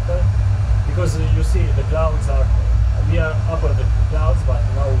 because you see the clouds are, we are up at the clouds, but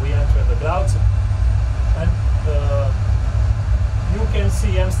now we enter the clouds, and you can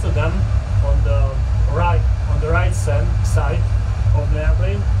see Amsterdam on the right side of the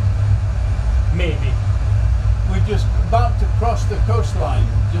airplane. Maybe. We're just about to cross the coastline,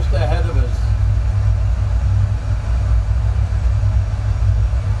 just ahead of us.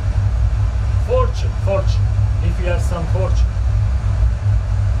 Fortune. If you have some fortune,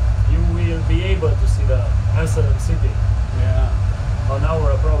 you will be able to see the Amsterdam city. Yeah. On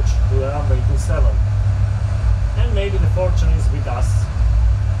our approach to the runway 27. And maybe the fortune is with us,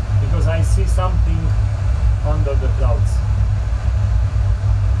 because I see something under the clouds.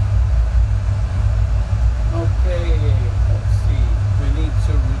 Okay, let's see. We need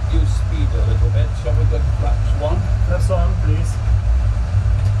to reduce speed a little bit. Shall we go to flaps 1? Flaps 1, please.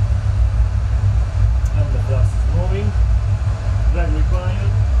 And the flaps is moving. Drag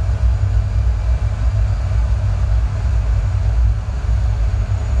required.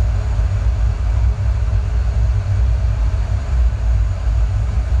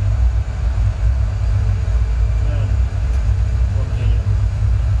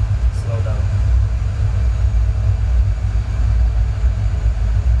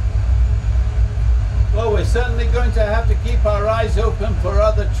 Certainly going to have to keep our eyes open for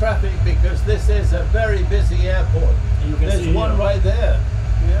other traffic, because this is a very busy airport. There's one right there.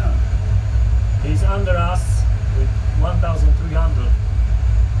 Yeah. He's under us with 1,300.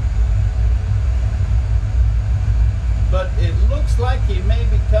 But it looks like he may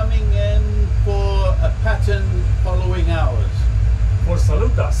be coming in for a pattern following ours. For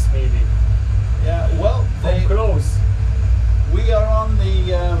salute us, maybe. Yeah, well, from close. We are on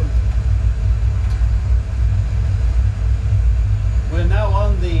the we're now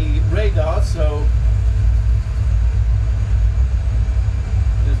on the radar, so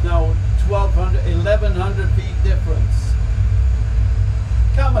there's now 1,100 feet difference.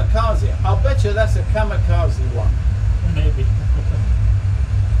 Kamikaze. I'll bet you that's a kamikaze one. Maybe.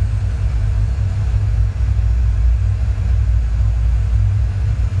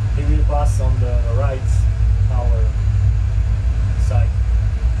 He will pass on the right tower side.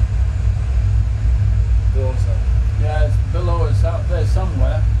 Closer. Yeah, it's below us out there.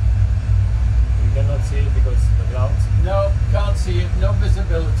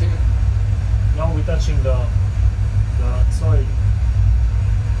 touching the soil.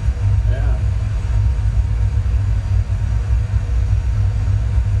 Yeah.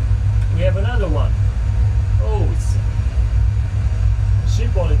 We have another one. Oh, it's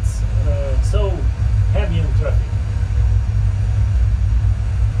Schiphol. It's so heavy in traffic.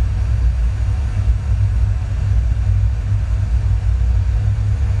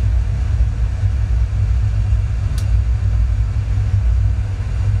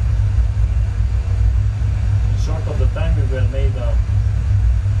 Short of the time we will make a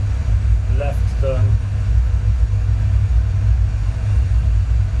left turn.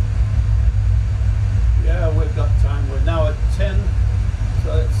 Yeah, we've got time. We're now at 10,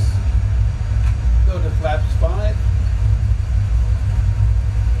 so let's go to flaps 5.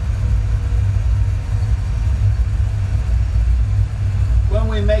 When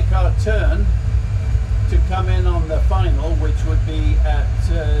we make our turn to come in on the final, which would be at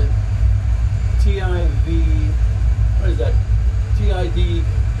TIV, what is that? TIDVO,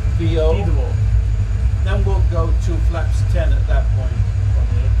 then we'll go to flaps 10 at that point.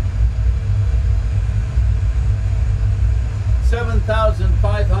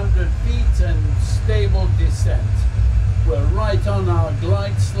 7,500 feet and stable descent. We're right on our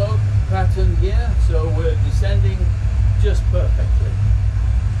glide slope pattern here, so we're descending just perfectly.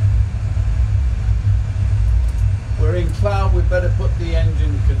 We're in cloud, we better put the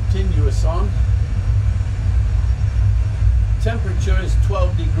engine continuous on. Temperature is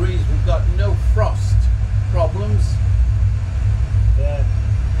 12 degrees, we've got no frost problems. Yeah.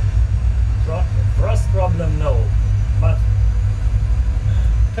 Frost problem, no. But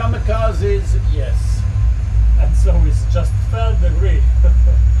kamikazes, yes. and so it's just 12 degrees.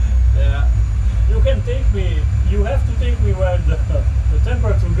 Yeah. You can take me, you have to take me where the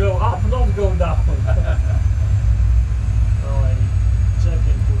temperature go up, not go down. Now I check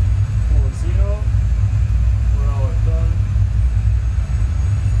and put 40 for our turn.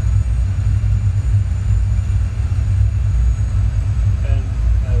 And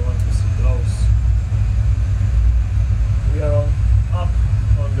I want to see close. We are up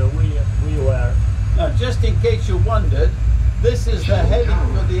on the we were. Now, just in case you wondered, this is the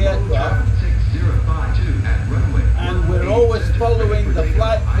heading for the aircraft, and we're always following the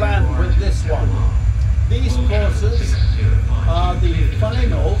flight plan with this one. These courses are the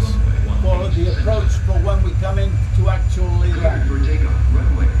finals for the approach for when we come in to actually land. For takeoff,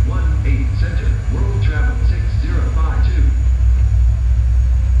 runway 18 center, world travel 6052.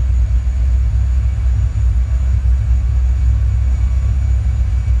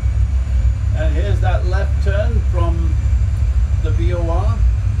 And here's that left turn from the VOR.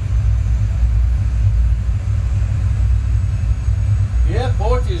 The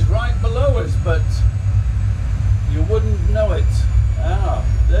airport is right below us, but you wouldn't know it. Ah,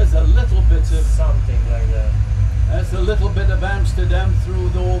 there's a little bit of Something like that. That's a little bit of Amsterdam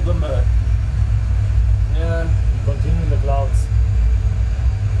through all the murk. Yeah. We continue the clouds.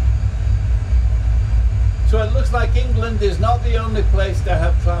 So it looks like England is not the only place to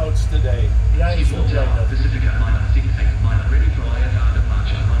have clouds today. Yeah, it's not like that. Pacifica minor 68 minor, ready for IFR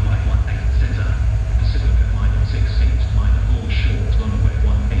departure, runway 18 center. Pacifica minor 68 minor, hold short, runway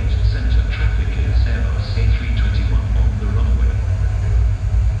 18 center. Traffic is Airbus A321 on the runway.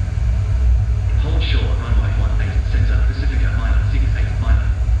 Hold short, runway 18 center. Pacifica minor 68 minor.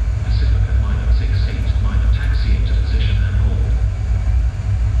 Pacifica minor 68 minor, taxi into position and hold.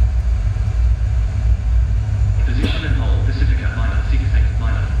 Position and hold, Pacifica minor 68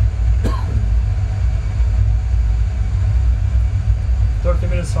 minor. 30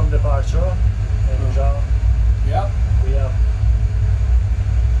 minutes from departure. And Yep. we are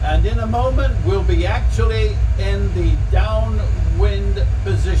And in a moment we'll be actually in the downwind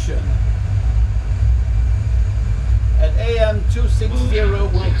position. At AM 260 we'll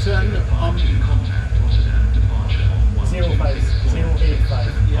turn on. Contact Rotterdam departure on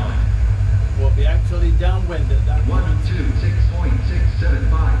 085. Yeah. We'll be actually downwind at that point.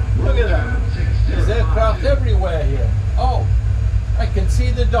 126.675. Look at that. There's aircraft everywhere here. Oh, I can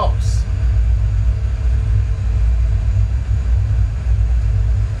see the docks.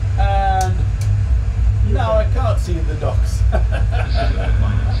 And now I can't see the docks. Pacifica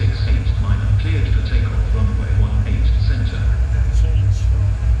minor 68 minor, cleared for takeoff, runway 18 center. change.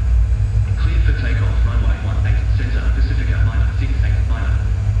 Cleared for takeoff, runway 18 center. Pacifica minor 68 minor.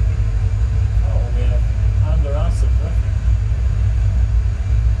 Oh, we have under answer traffic.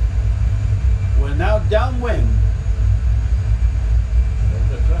 We're now downwind.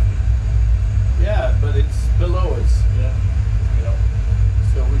 The traffic. Yeah, but it's below us, Yeah. Yeah.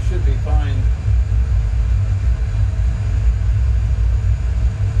 so we should be fine.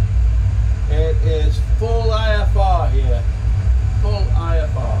 It is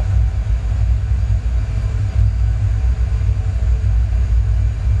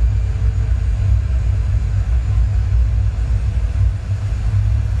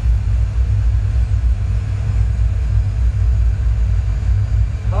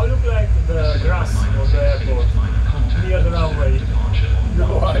grass on the airport, near the runway.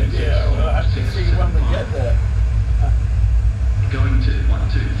 No idea. We'll have to see when we get there. Going to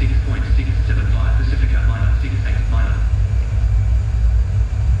 126.675 Pacifica, minor 68 minor.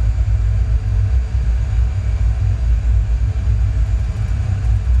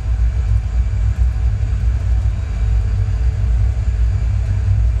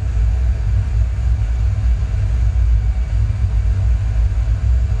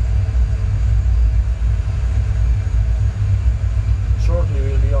 Shortly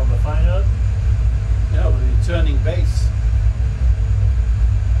we'll be on the final. Yeah, we're returning base.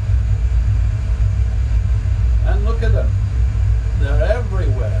 And look at them. They're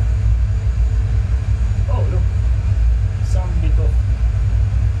everywhere. Oh, look. Some bit of...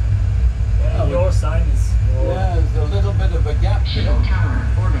 Oh, your side is... Yeah, there's a little bit of a gap here. Shuttle Tower,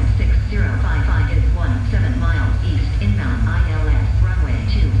 orbit 6055 is 17 miles east, inbound ILS, runway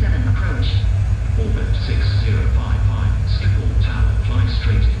 27 approach. Orbit 6055, Schiphol Tower, fly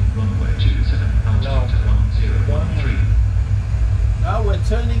straight in, runway 27, altitude 1013. Now we're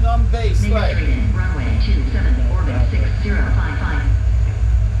turning on base. Make straight in, runway 27, orbit 6055.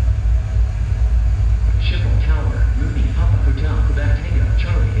 Schiphol Tower, Mooney Papa Hotel, Quebec Tango,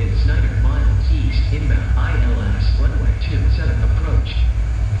 Charlie is 9 miles east, inbound ILS, runway 27 approach.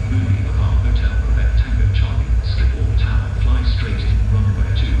 Mooney Papa Hotel, Quebec Tango Charlie, Schiphol Tower, fly straight in, runway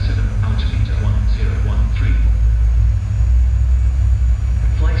 27, altitude 1013.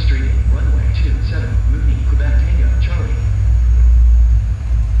 Fly straight in, runway 27, Mooney, Quebec Tango, Charlie.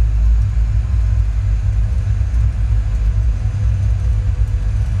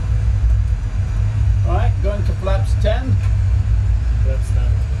 Alright, going to flaps 10. Flaps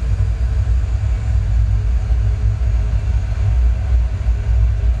 10.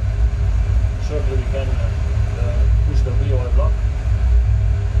 Shortly we can push the VOR block.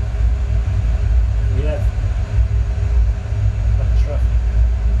 We have traffic.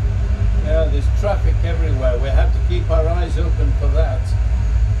 Yeah, there's traffic everywhere. We have to keep our eyes open for that.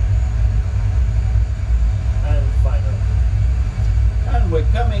 And final. And we're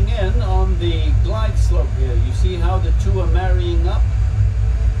coming in on the glide slope here. You see how the two are marrying up?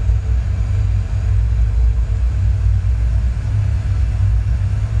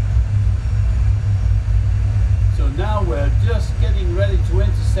 So now we're just getting ready to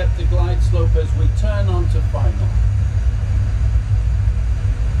intercept the glide slope as we turn onto final.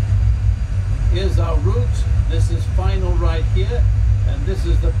 Here's our route. This is final right here, and this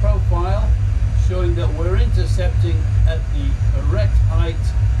is the profile showing that we're intercepting at the correct height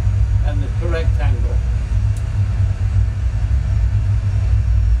and the correct angle.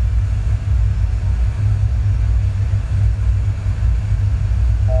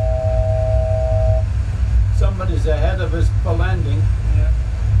 Somebody's ahead of us for landing. Yeah.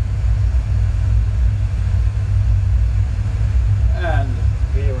 And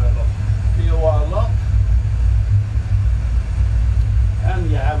VOR lock. VOR lock. And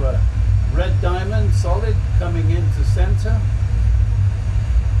you have a red diamond solid coming into center.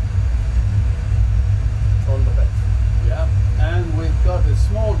 On the back. Yeah. And we've got a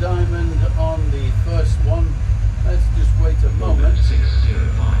small diamond on the first one. Let's just wait a moment. Orbit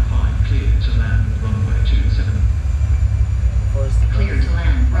 6055, clear to land, runway 27. First. Clear to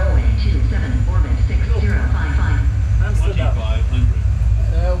land, runway 27, orbit 6055. Amsterdam. 2500.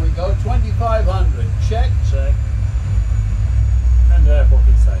 There we go, 2500. Check. Check. And the airport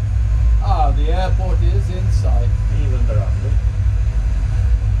inside. Ah, the airport is inside. Even the runway.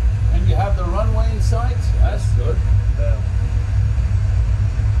 And you have the runway in sight? That's good. There.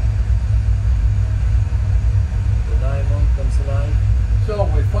 The diamond comes alive. So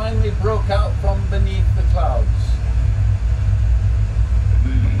we finally broke out from beneath the clouds.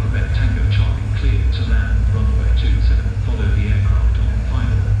 Mooney Quebec Tango Charlie, clear to land, runway 27. Follow the aircraft on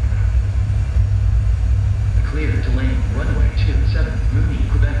final. Clear to land, runway 27, Mooney,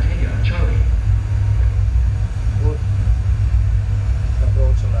 Quebec Tango, Charlie. Good.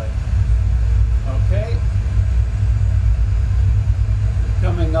 Approach alive. Okay.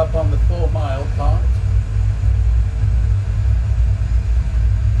 Coming up on the 4 mile part.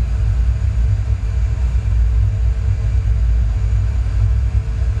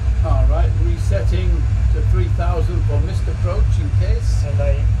 Alright, resetting to 3000 for missed approach in case. And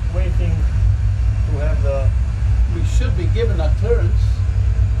I'm waiting to have the... We should be given a clearance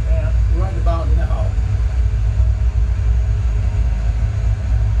Yeah. right about now.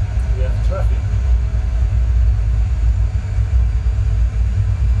 We have traffic.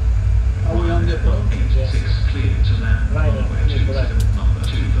 Are we on the approach? 86, clear to land, Right, runway yeah, 27, number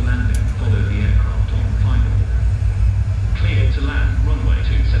 2 for landing. Follow the aircraft on final. Clear to land, runway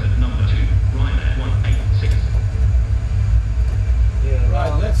 27, number 2,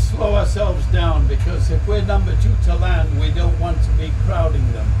 to land, we don't want to be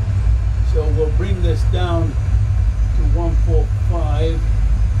crowding them. So we'll bring this down to 145.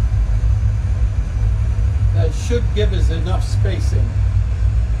 That should give us enough spacing.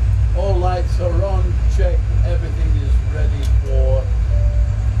 All lights are on, check, everything is ready for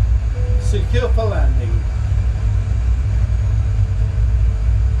secure for landing.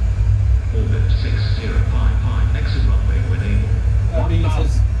 Orbit 6055, exit runway when able.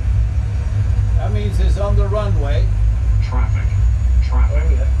 That means it's on the runway. Traffic. Oh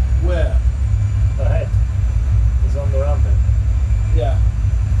yeah. Where? Ahead. It's on the runway. Yeah.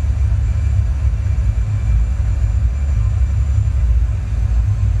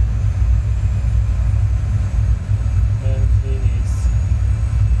 And finish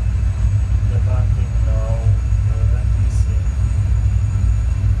the parking now. Let me see.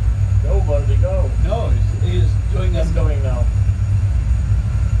 Go, Birdie, go. No, he's doing It's going now.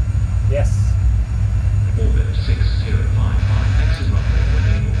 Yes. Orbit 6055, exit runway when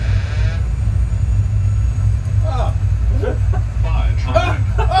able. Ah. 5, traffic.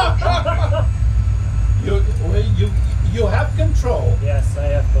 You have control. Yes, I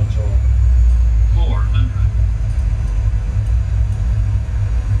have control. 400.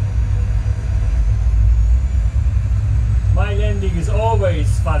 My landing is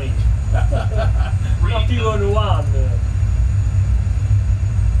always funny. Not even one.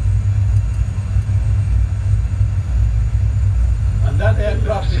 And that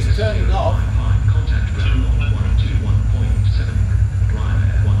aircraft is turning off. Contact ground on 121.7.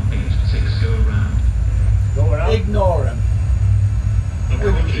 Ryanair 186, go around. Go around. Ignore him.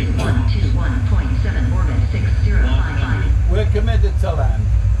 Approaching 121.7 orbit 6055. We're committed to land.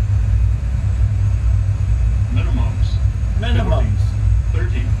 minimums. Minimums.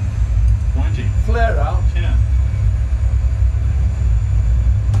 30, 20, Flare out. 10.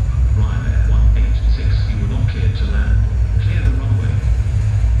 Ryanair 186, you were not cleared to land. Clear the runway.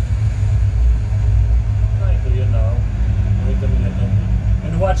 I clear now. Wait a minute.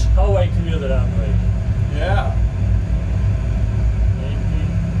 And watch how I clear the runway. Yeah.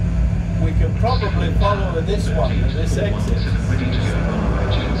 80. We can probably follow this one, this exit. Ready to go. Runway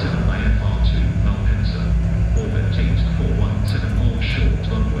 27 IFR2, Malpensa. Orbit 8417, hold short.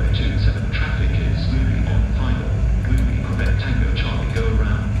 Runway 27, traffic is moving on final. Moving Quebec Tango Charlie, go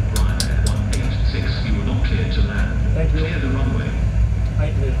around. Ryanair 186, you were not cleared to land. Thank you. Clear the runway. I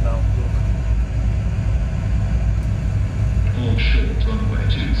clear now. Look. Hold short. Runway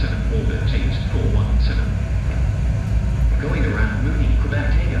 27, orbit 8417. Going around Mooney, Quebec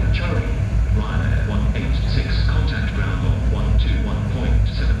Tango Charlie. Ryanair 186, contact ground on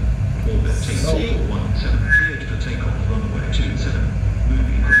 121.7. Orbit 8417, cleared for takeoff. Runway 27.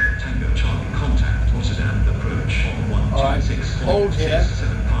 Mooney, Quebec Tango Charlie, contact Rotterdam approach on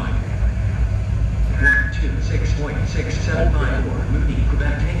 126.675. 126.675 Mooney,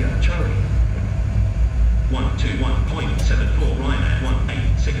 Quebec Tango Charlie. 121.74, Ryanair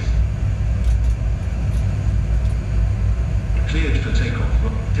 186. Cleared for takeoff.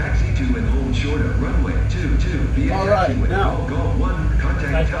 Taxi to and hold short of runway 22 via All right, taxiway. now. Golf 1,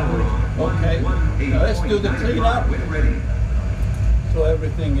 contact tower on Okay. 118.95 Now let's do the cleanup. when ready. So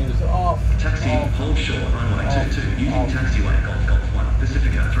everything is off. Taxi, off, hold short, runway off, 22, using off. taxiway, Golf 1,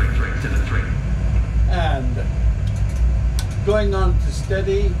 Pacifica 3373. And going on to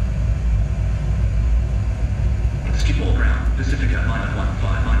steady. Skip all ground, Pacifica minor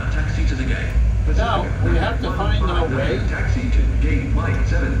 15, minor taxi to the gate. Now we have to find our way. Taxi to gate Mike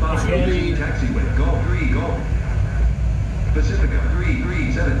 75. Okay. Using taxiway. Golf 3 Golf. Pacifica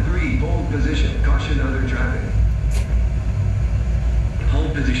 3373. Hold position. Caution other traffic.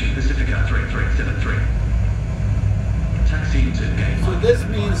 Hold position, Pacifica 3373. Taxi to gate So Mike this 75,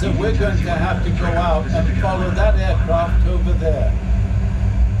 means that using we're going to taxiway, have to go Golf out and Pacifica follow minor that 15. aircraft over there.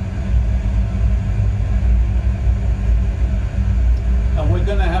 And we're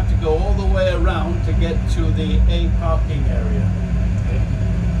going to have to go all the way around to get to the A parking area.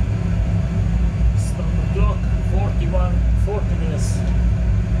 Stop the clock. 40 minutes.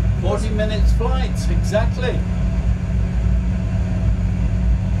 40 minutes flight, exactly.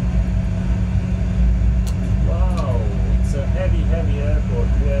 Wow, it's a heavy airport.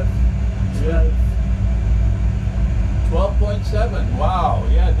 We have 12.7. Wow,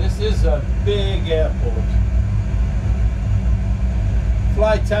 yeah, this is a big airport.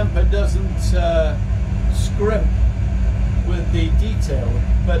 Fly temper doesn't scrimp with the detail,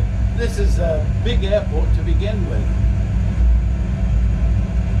 but this is a big airport to begin with.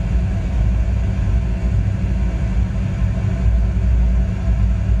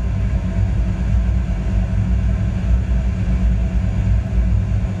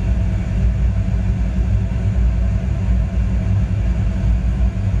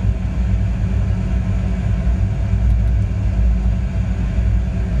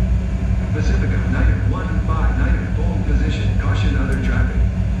 Pacifica, Niner 15 Niner, hold position, caution other traffic.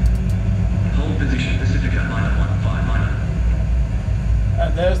 Hold position, Pacifica, Niner 15 Niner.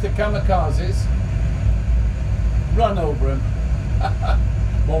 And there's the kamikazes. Run over him.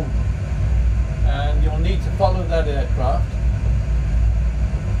 Boom. And you'll need to follow that aircraft.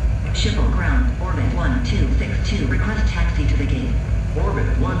 Schiphol ground, orbit 1262, request taxi to the gate. Orbit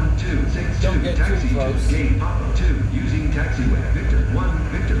 1262, Don't get taxi too to close. gate Papa 2, using taxiway. Victor 1,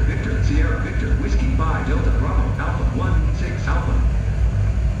 Victor, Victor, Sierra, Victor, Whiskey 5, Delta, Bravo, Alpha 16 Alpha.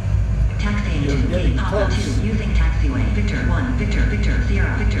 Taxiing You're to getting gate Papa close. 2, using taxiway. Victor 1, Victor, Victor,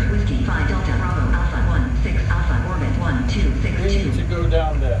 Sierra, Victor, Whiskey 5, Delta, Bravo, Alpha 16 Alpha, orbit We need to 1262. go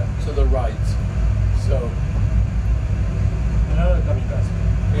down there to the right. So, Another kamikaze.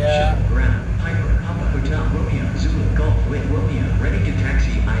 yeah. Schiphol ground, Piper, Papa Hotel, Romeo, Zulu, Golf, with Romeo, ready to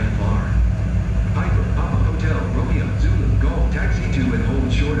taxi IFR. Piper, Papa Hotel, Romeo, Zulu, Golf, taxi to and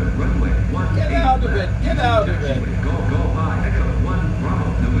hold short of runway 18 Get out of it, left, get using out of it. taxiway. Golf, Golf, I, Echo 1, Bravo,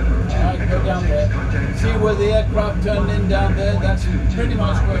 November 2, Alright, go Echo down 6, there. contact See tower where the aircraft turned in down there? That's pretty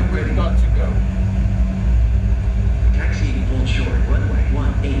much where we've got to go. Taxiing hold short, runway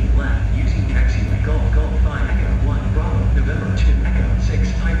 18 left, using taxiway. Golf, Golf 5, Echo 1, Bravo, November 2, Echo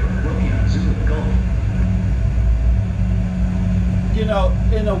 6, Piper, Romeo, Zulu, Golf. You know,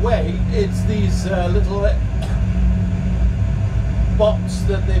 in a way, it's these little bots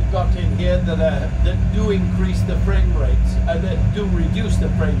that they've got in here that do increase the frame rates, that do reduce the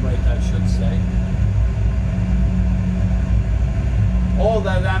frame rate, I should say. All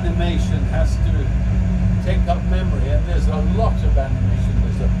that animation has to take up memory, and there's a lot of animation.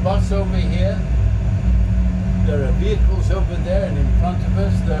 There's a bus over here, there are vehicles over there, and in front of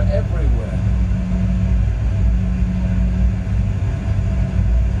us, they're everywhere.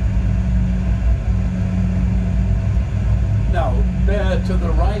 Now, bear to the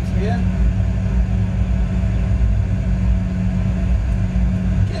right here.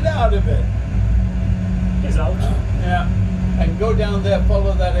 Get out of it. He's out. Yeah. And go down there,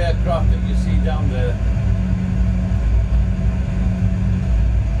 follow that aircraft that you see down there.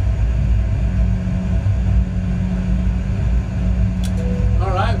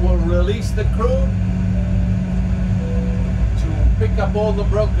 Alright, we'll release the crew to pick up all the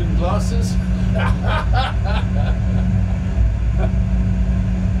broken glasses.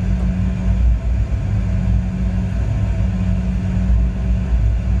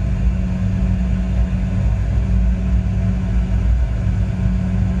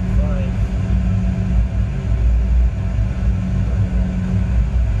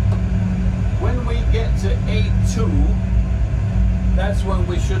 When we get to A2, that's when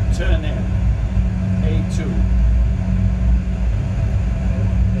we should turn in. A2.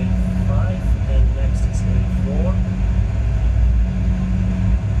 A5 and next is A4.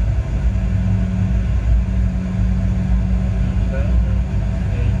 Then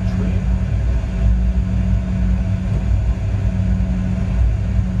A3.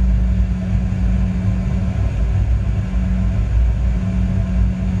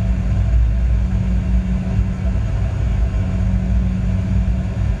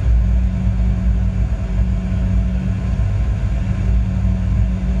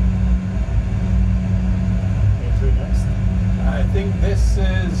 A3 next. I think this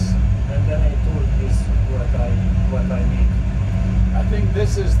is, And then A2 is what I need. I think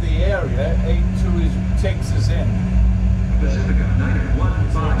this is the area. A2 is, takes us in. Pacifica, Niner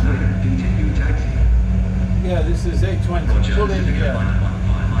 15 Niner, continue taxi. Yeah, this is A20. Roger, Pull in Pacifica, here. Niner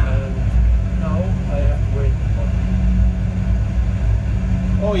 15 Niner. Now I have to wait.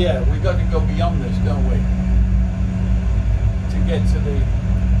 Oh yeah, we got to go beyond this, don't we? To get to the...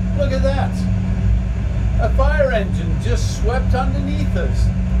 Look at that! A fire engine just swept underneath us.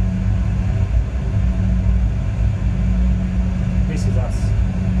 This is us.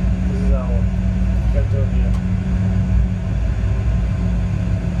 This is our vector here.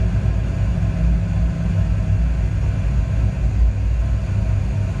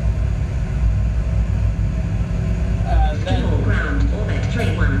 And Schiphol then... ground, orbit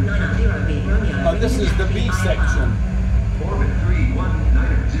 3190 Romeo. Oh, this is the B section. Orbit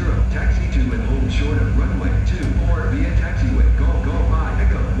 3190, taxi to and hold short of runway 24 via taxiway. Golf, Golf 5,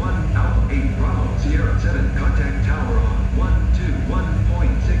 Echo 1, Alpha 8, Bravo, Sierra 7, contact tower on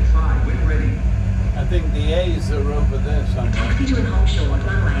 121.65, wind ready. I think the A's are over there somewhere. Taxi to and hold short,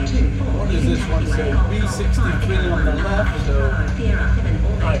 runway 24. What does this one say? B63 on the left, so... Sierra 7,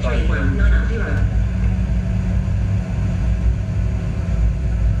 orbit 3190.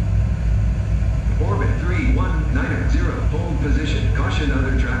 Orbit 3190,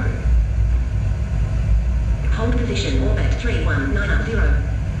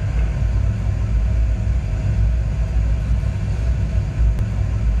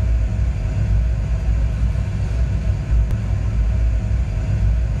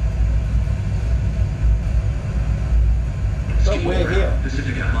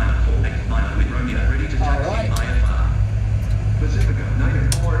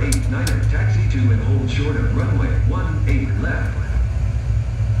 Niner, taxi to and hold short of runway 18 left.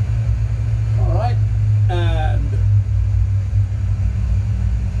 All right, and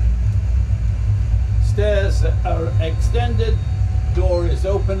stairs are extended, door is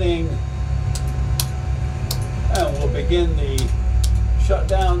opening, and we'll begin the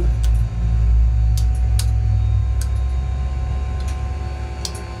shutdown.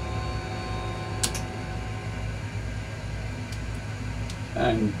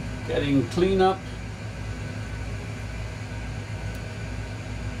 And getting clean up.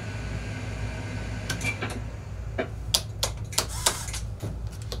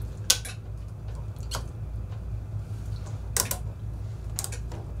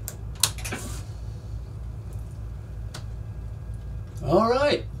 All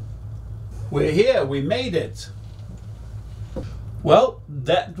right, we're here, we made it. Well,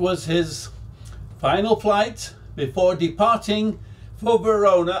 that was his final flight before departing for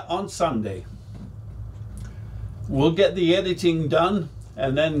Verona on Sunday. We'll get the editing done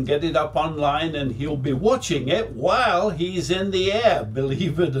and then get it up online, and he'll be watching it while he's in the air,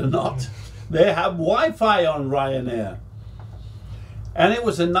 believe it or not. They have Wi-Fi on Ryanair. And it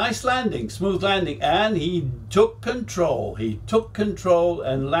was a nice landing, smooth landing, and he took control. He took control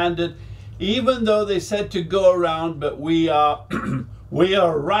and landed, even though they said to go around, but we are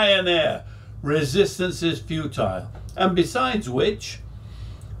Ryanair. Resistance is futile. And besides which,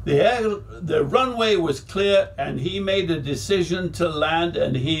 the runway was clear and he made a decision to land,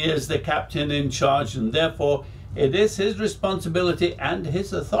 and he is the captain in charge, and therefore it is his responsibility and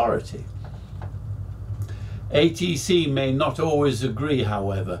his authority. ATC may not always agree,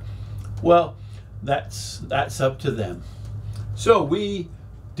 however. Well, that's up to them. So we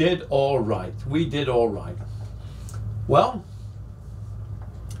did all right. We did all right. Well,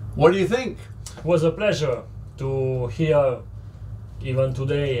 what do you think? It was a pleasure to hear, even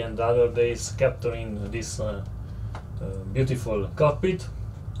today and other days, capturing this beautiful cockpit,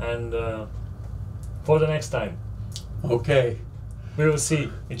 and for the next time. Okay. We will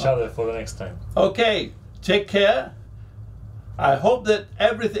see each other for the next time. Okay, take care. I hope that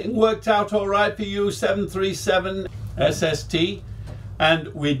everything worked out all right for you, 737 SST.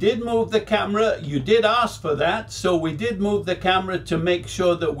 And we did move the camera. You did ask for that, so we did move the camera to make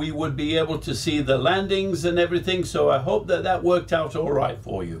sure that we would be able to see the landings and everything. So I hope that that worked out all right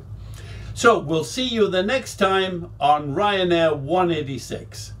for you. So we'll see you the next time on Ryanair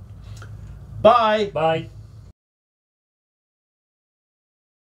 186. Bye. Bye.